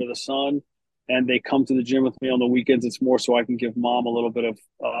sport under the sun, and they come to the gym with me on the weekends. It's more so I can give mom a little bit of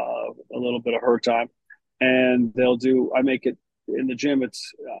her time, and they'll do. I make it in the gym.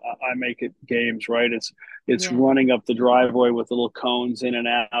 I make it games, right? It's Yeah. running up the driveway with little cones in and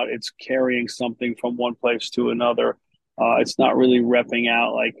out. It's carrying something from one place to another. It's not really repping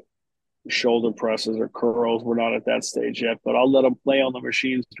out like shoulder presses or curls. We're not at that stage yet, but I'll let them play on the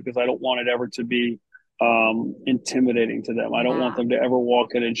machines because I don't want it ever to be intimidating to them. I don't want Yeah. them to ever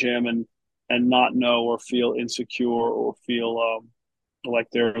walk in a gym and not know or feel insecure or feel like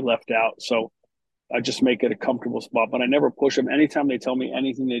they're left out. So I just make it a comfortable spot, but I never push them. Anytime they tell me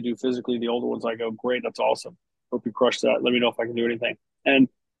anything they do physically, the older ones, I go, great, that's awesome. Hope you crush that. Let me know if I can do anything. And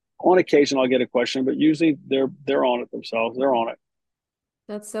on occasion, I'll get a question, but usually they're on it themselves. They're on it.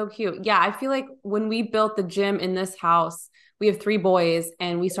 That's so cute. Yeah, I feel like when we built the gym in this house, we have three boys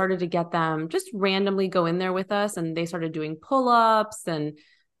and we started to get them just randomly go in there with us and they started doing pull-ups and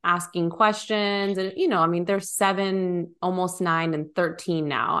asking questions. And, I mean, they're 7, almost 9 and 13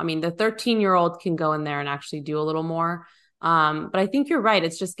 now. I mean, the 13-year-old can go in there and actually do a little more. But I think you're right.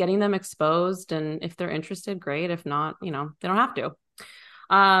 It's just getting them exposed. And if they're interested, great. If not, they don't have to.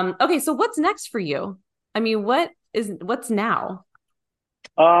 Okay, so what's next for you? I mean, what's now?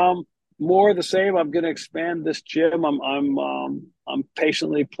 Um, More of the same. I'm going to expand this gym. I'm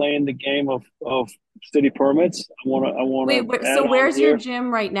patiently playing the game of city permits. I Wait, want to so add on where's your here.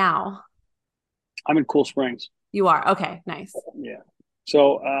 gym right now? I'm in Cool Springs. You are. Okay, nice. Yeah.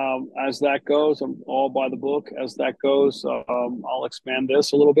 So as that goes, I'm all by the book. As that goes, I'll expand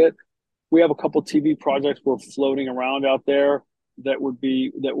this a little bit. We have a couple TV projects we're floating around out there that would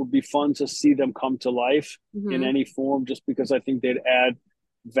be fun to see them come to life in Hmm. any form. Just because I think they'd add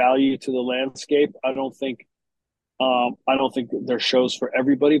value to the landscape. I don't think they're shows for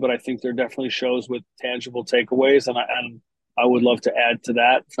everybody, but I think they're definitely shows with tangible takeaways, and I would love to add to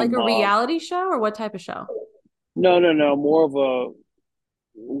that. Like From a reality show or what type of show? no, no, no, more of a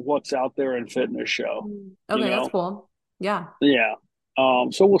what's out there in fitness show. You Okay, that's know, cool. Yeah. yeah.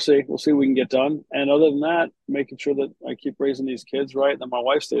 So we'll see. We'll see what we can get done. And other than that, making sure that I keep raising these kids right, and that my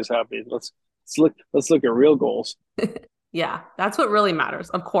wife stays happy. Let's look at real goals. Yeah, that's what really matters,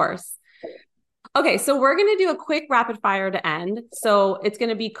 of course. Okay, so we're going to do a quick rapid fire to end. So it's going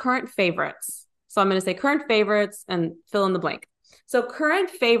to be current favorites. So I'm going to say current favorites and fill in the blank. So current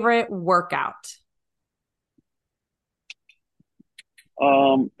favorite workout.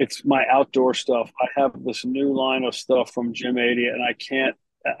 It's my outdoor stuff. I have this new line of stuff from Gym 80, and I can't.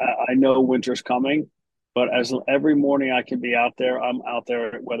 I know winter's coming, but as every morning I can be out there, I'm out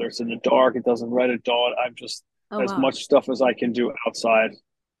there. Whether it's in the dark, it doesn't red at dawn. I'm just Oh, as wow. much stuff as I can do outside.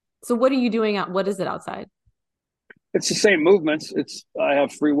 So what are you doing out? What is it outside? It's the same movements. I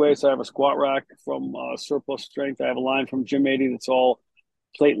have free weights. I have a squat rack from Surplus Strength. I have a line from Gym 80 that's all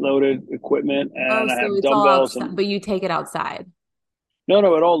plate loaded equipment, Oh, and I so have it's all dumbbells outside, and but you take it outside. no,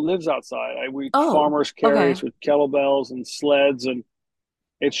 no, it all lives outside. We Oh, farmers carries okay. with kettlebells and sleds, and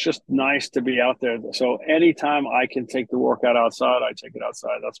it's just nice to be out there. So anytime I can take the workout outside, I take it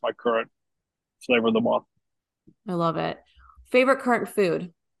outside. That's my current flavor of the month. I love it. Favorite current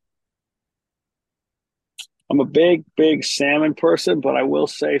food? I'm a big, big salmon person, but I will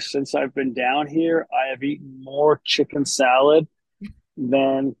say since I've been down here, I have eaten more chicken salad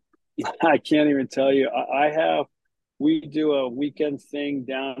than I can't even tell you. I have. We do a weekend thing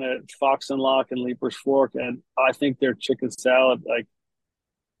down at Fox and Lock and Leaper's Fork, and I think their chicken salad, like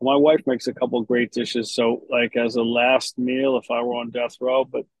my wife makes a couple of great dishes. So, like as a last meal, if I were on death row,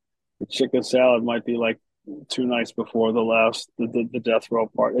 but the chicken salad might be like 2 nights before the death row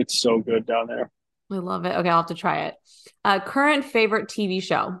part. It's so good down there. I love it. Okay, I'll have to try it. Current favorite TV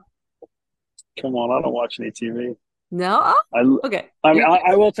show? Come on, I don't watch any TV. No? Oh, I, okay. I mean, You're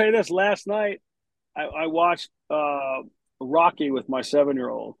I good. will tell you this. Last night, I watched Rocky with my 7 year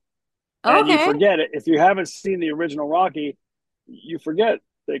old, and you Okay. forget it if you haven't seen the original Rocky. You forget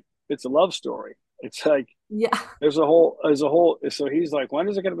that it's a love story. It's like Yeah. there's a whole. So he's like, when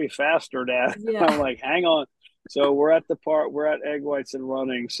is it going to be faster, Dad? I'm Yeah. like, hang on. So we're at egg whites and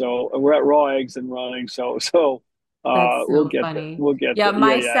running. So we're at raw eggs and running. That's We'll so get there. funny. We'll get Yeah, there. Yeah,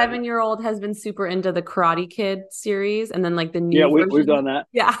 my yeah, 7-year-old has been super into the Karate Kid series and then like the yeah. new We've version. done that.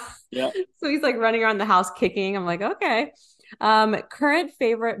 Yeah. Yeah. So he's like running around the house kicking. I'm like, okay. Current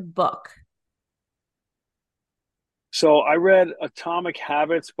favorite book. So I read Atomic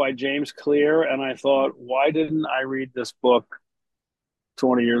Habits by James Clear, and I thought, why didn't I read this book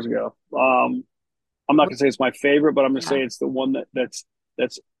 20 years ago? I'm not What- going to say it's my favorite, but I'm going to say Yeah. it's the one that's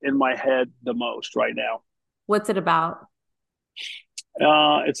in my head the most right now. What's it about?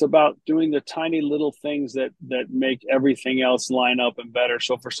 It's about doing the tiny little things that make everything else line up and better.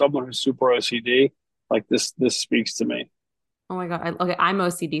 So for someone who's super OCD, like this speaks to me. Oh my God. Okay, I'm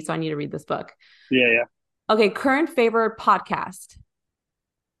OCD, so I need to read this book. Yeah, yeah. Okay, current favorite podcast.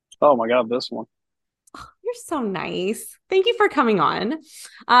 Oh my God, this one. You're so nice. Thank you for coming on.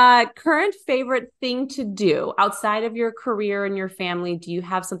 Current favorite thing to do outside of your career and your family. Do you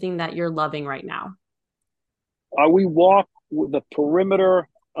have something that you're loving right now? We walk the perimeter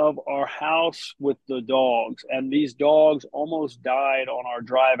of our house with the dogs, and these dogs almost died on our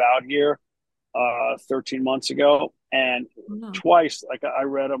drive out here 13 months ago. And Oh, no. twice, like I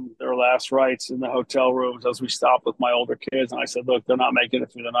read them their last rites in the hotel rooms as we stopped with my older kids. And I said, look, they're not making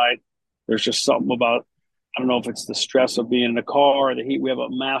it through the night. There's just something about, I don't know if it's the stress of being in the car or the heat. We have a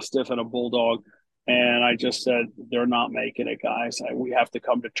Mastiff and a Bulldog. And I just said, they're not making it, guys. We have to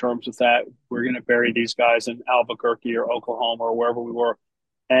come to terms with that. We're going to bury these guys in Albuquerque or Oklahoma or wherever we were.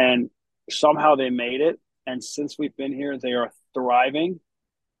 And somehow they made it. And since we've been here, they are thriving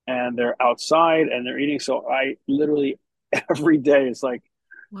and they're outside and they're eating. So I literally every day it's like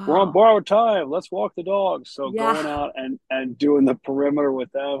we're on Wow. borrowed time. Let's walk the dogs. So Yeah. going out and doing the perimeter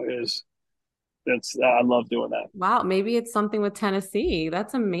with them is that's I love doing that. Wow. Maybe it's something with Tennessee.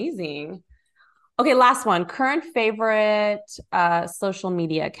 That's amazing. Okay, last one. Current favorite social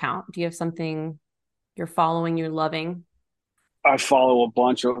media account. Do you have something you're following, you're loving? I follow a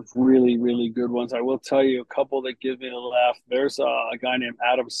bunch of really, really good ones. I will tell you a couple that give me a laugh. There's a guy named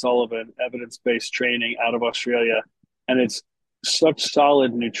Adam Sullivan, evidence based training out of Australia. And it's such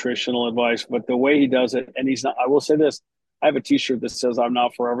solid nutritional advice. But the way he does it, and he's not, I will say this I have a t shirt that says, I'm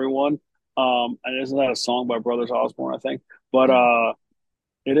not for everyone. And isn't that a song by Brothers Osborne, I think? But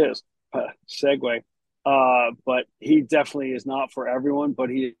it is. Segue. But he definitely is not for everyone, but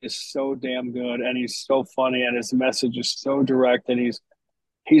he is so damn good and he's so funny and his message is so direct and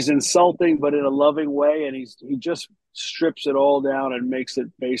he's insulting but in a loving way and he just strips it all down and makes it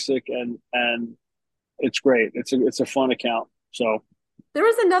basic and it's great. It's a fun account. So There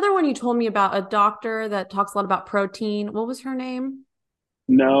was another one you told me about, a doctor that talks a lot about protein. What was her name?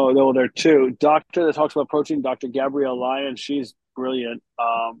 no, there are two. Doctor that talks about protein, Dr. Gabrielle Lyon, she's brilliant.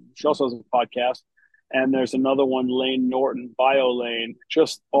 She also has a podcast. And there's another one, Lane Norton, Bio Lane.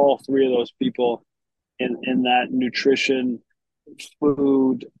 Just all three of those people in that nutrition,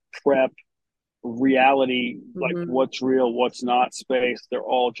 food, prep, reality, like Mhm. what's real, what's not space. They're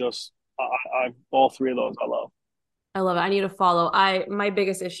all just all three of those I love. I love it. I need to follow. My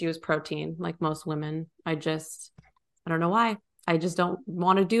biggest issue is protein, like most women. I don't know why. I just don't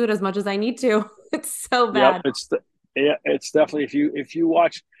want to do it as much as I need to. It's so Yep, bad. it's definitely if you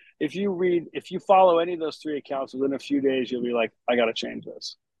watch if you read if you follow any of those three accounts within a few days, you'll be like, I got to change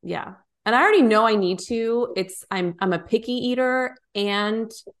this. Yeah. And I already know I need to. I'm a picky eater and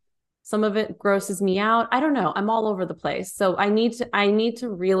some of it grosses me out. I don't know. I'm all over the place. So I need to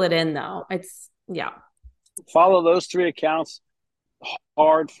reel it in though. It's yeah. Follow those three accounts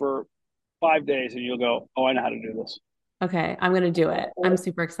hard for 5 days, and you'll go, oh, I know how to do this. Okay, I'm gonna do it. I'm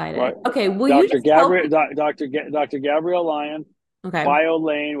super excited. Right. Okay, will you Dr. just tell Gabriel, people? Dr. Gabrielle Lyon, Okay, Bio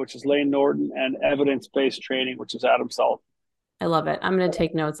Lane, which is Lane Norton, and evidence based training, which is Adam Salt. I love it. I'm gonna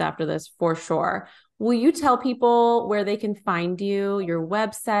take notes after this for sure. Will you tell people where they can find you, your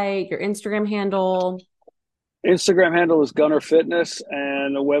website, your Instagram handle? Instagram handle is Gunnar Fitness,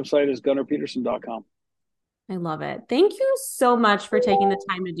 and the website is gunnarpeterson.com. I love it. Thank you so much for taking the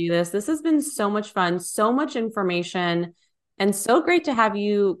time to do this. This has been so much fun, so much information, and so great to have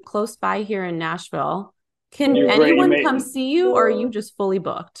you close by here in Nashville. Can You're great. You anyone may. come see you, or are you just fully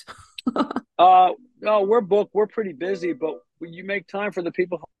booked? No, we're booked. We're pretty busy, but you make time for the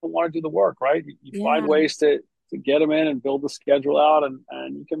people who want to do the work, right? You find Yeah. ways to get them in and build the schedule out,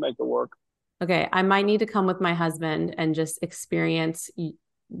 and you can make it work. Okay, I might need to come with my husband and just experience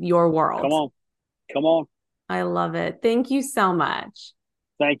your Come world. on, come on. I love it. Thank you so much.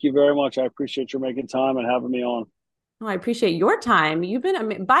 Thank you very much. I appreciate you making time and having me on. Oh, I appreciate your time.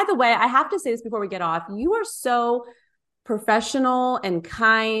 By the way, I have to say this before we get off. You are so professional and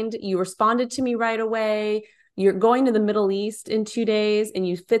kind. You responded to me right away. You're going to the Middle East in 2 days and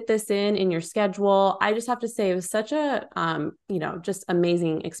you fit this in your schedule. I just have to say it was such a, just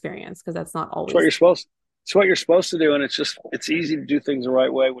amazing experience because that's not It's what always. you're supposed. It's what you're supposed to do, and it's easy to do things the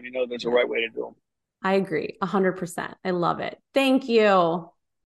right way when you know there's a Yeah, right way to do them. I agree 100%. I love it. Thank you.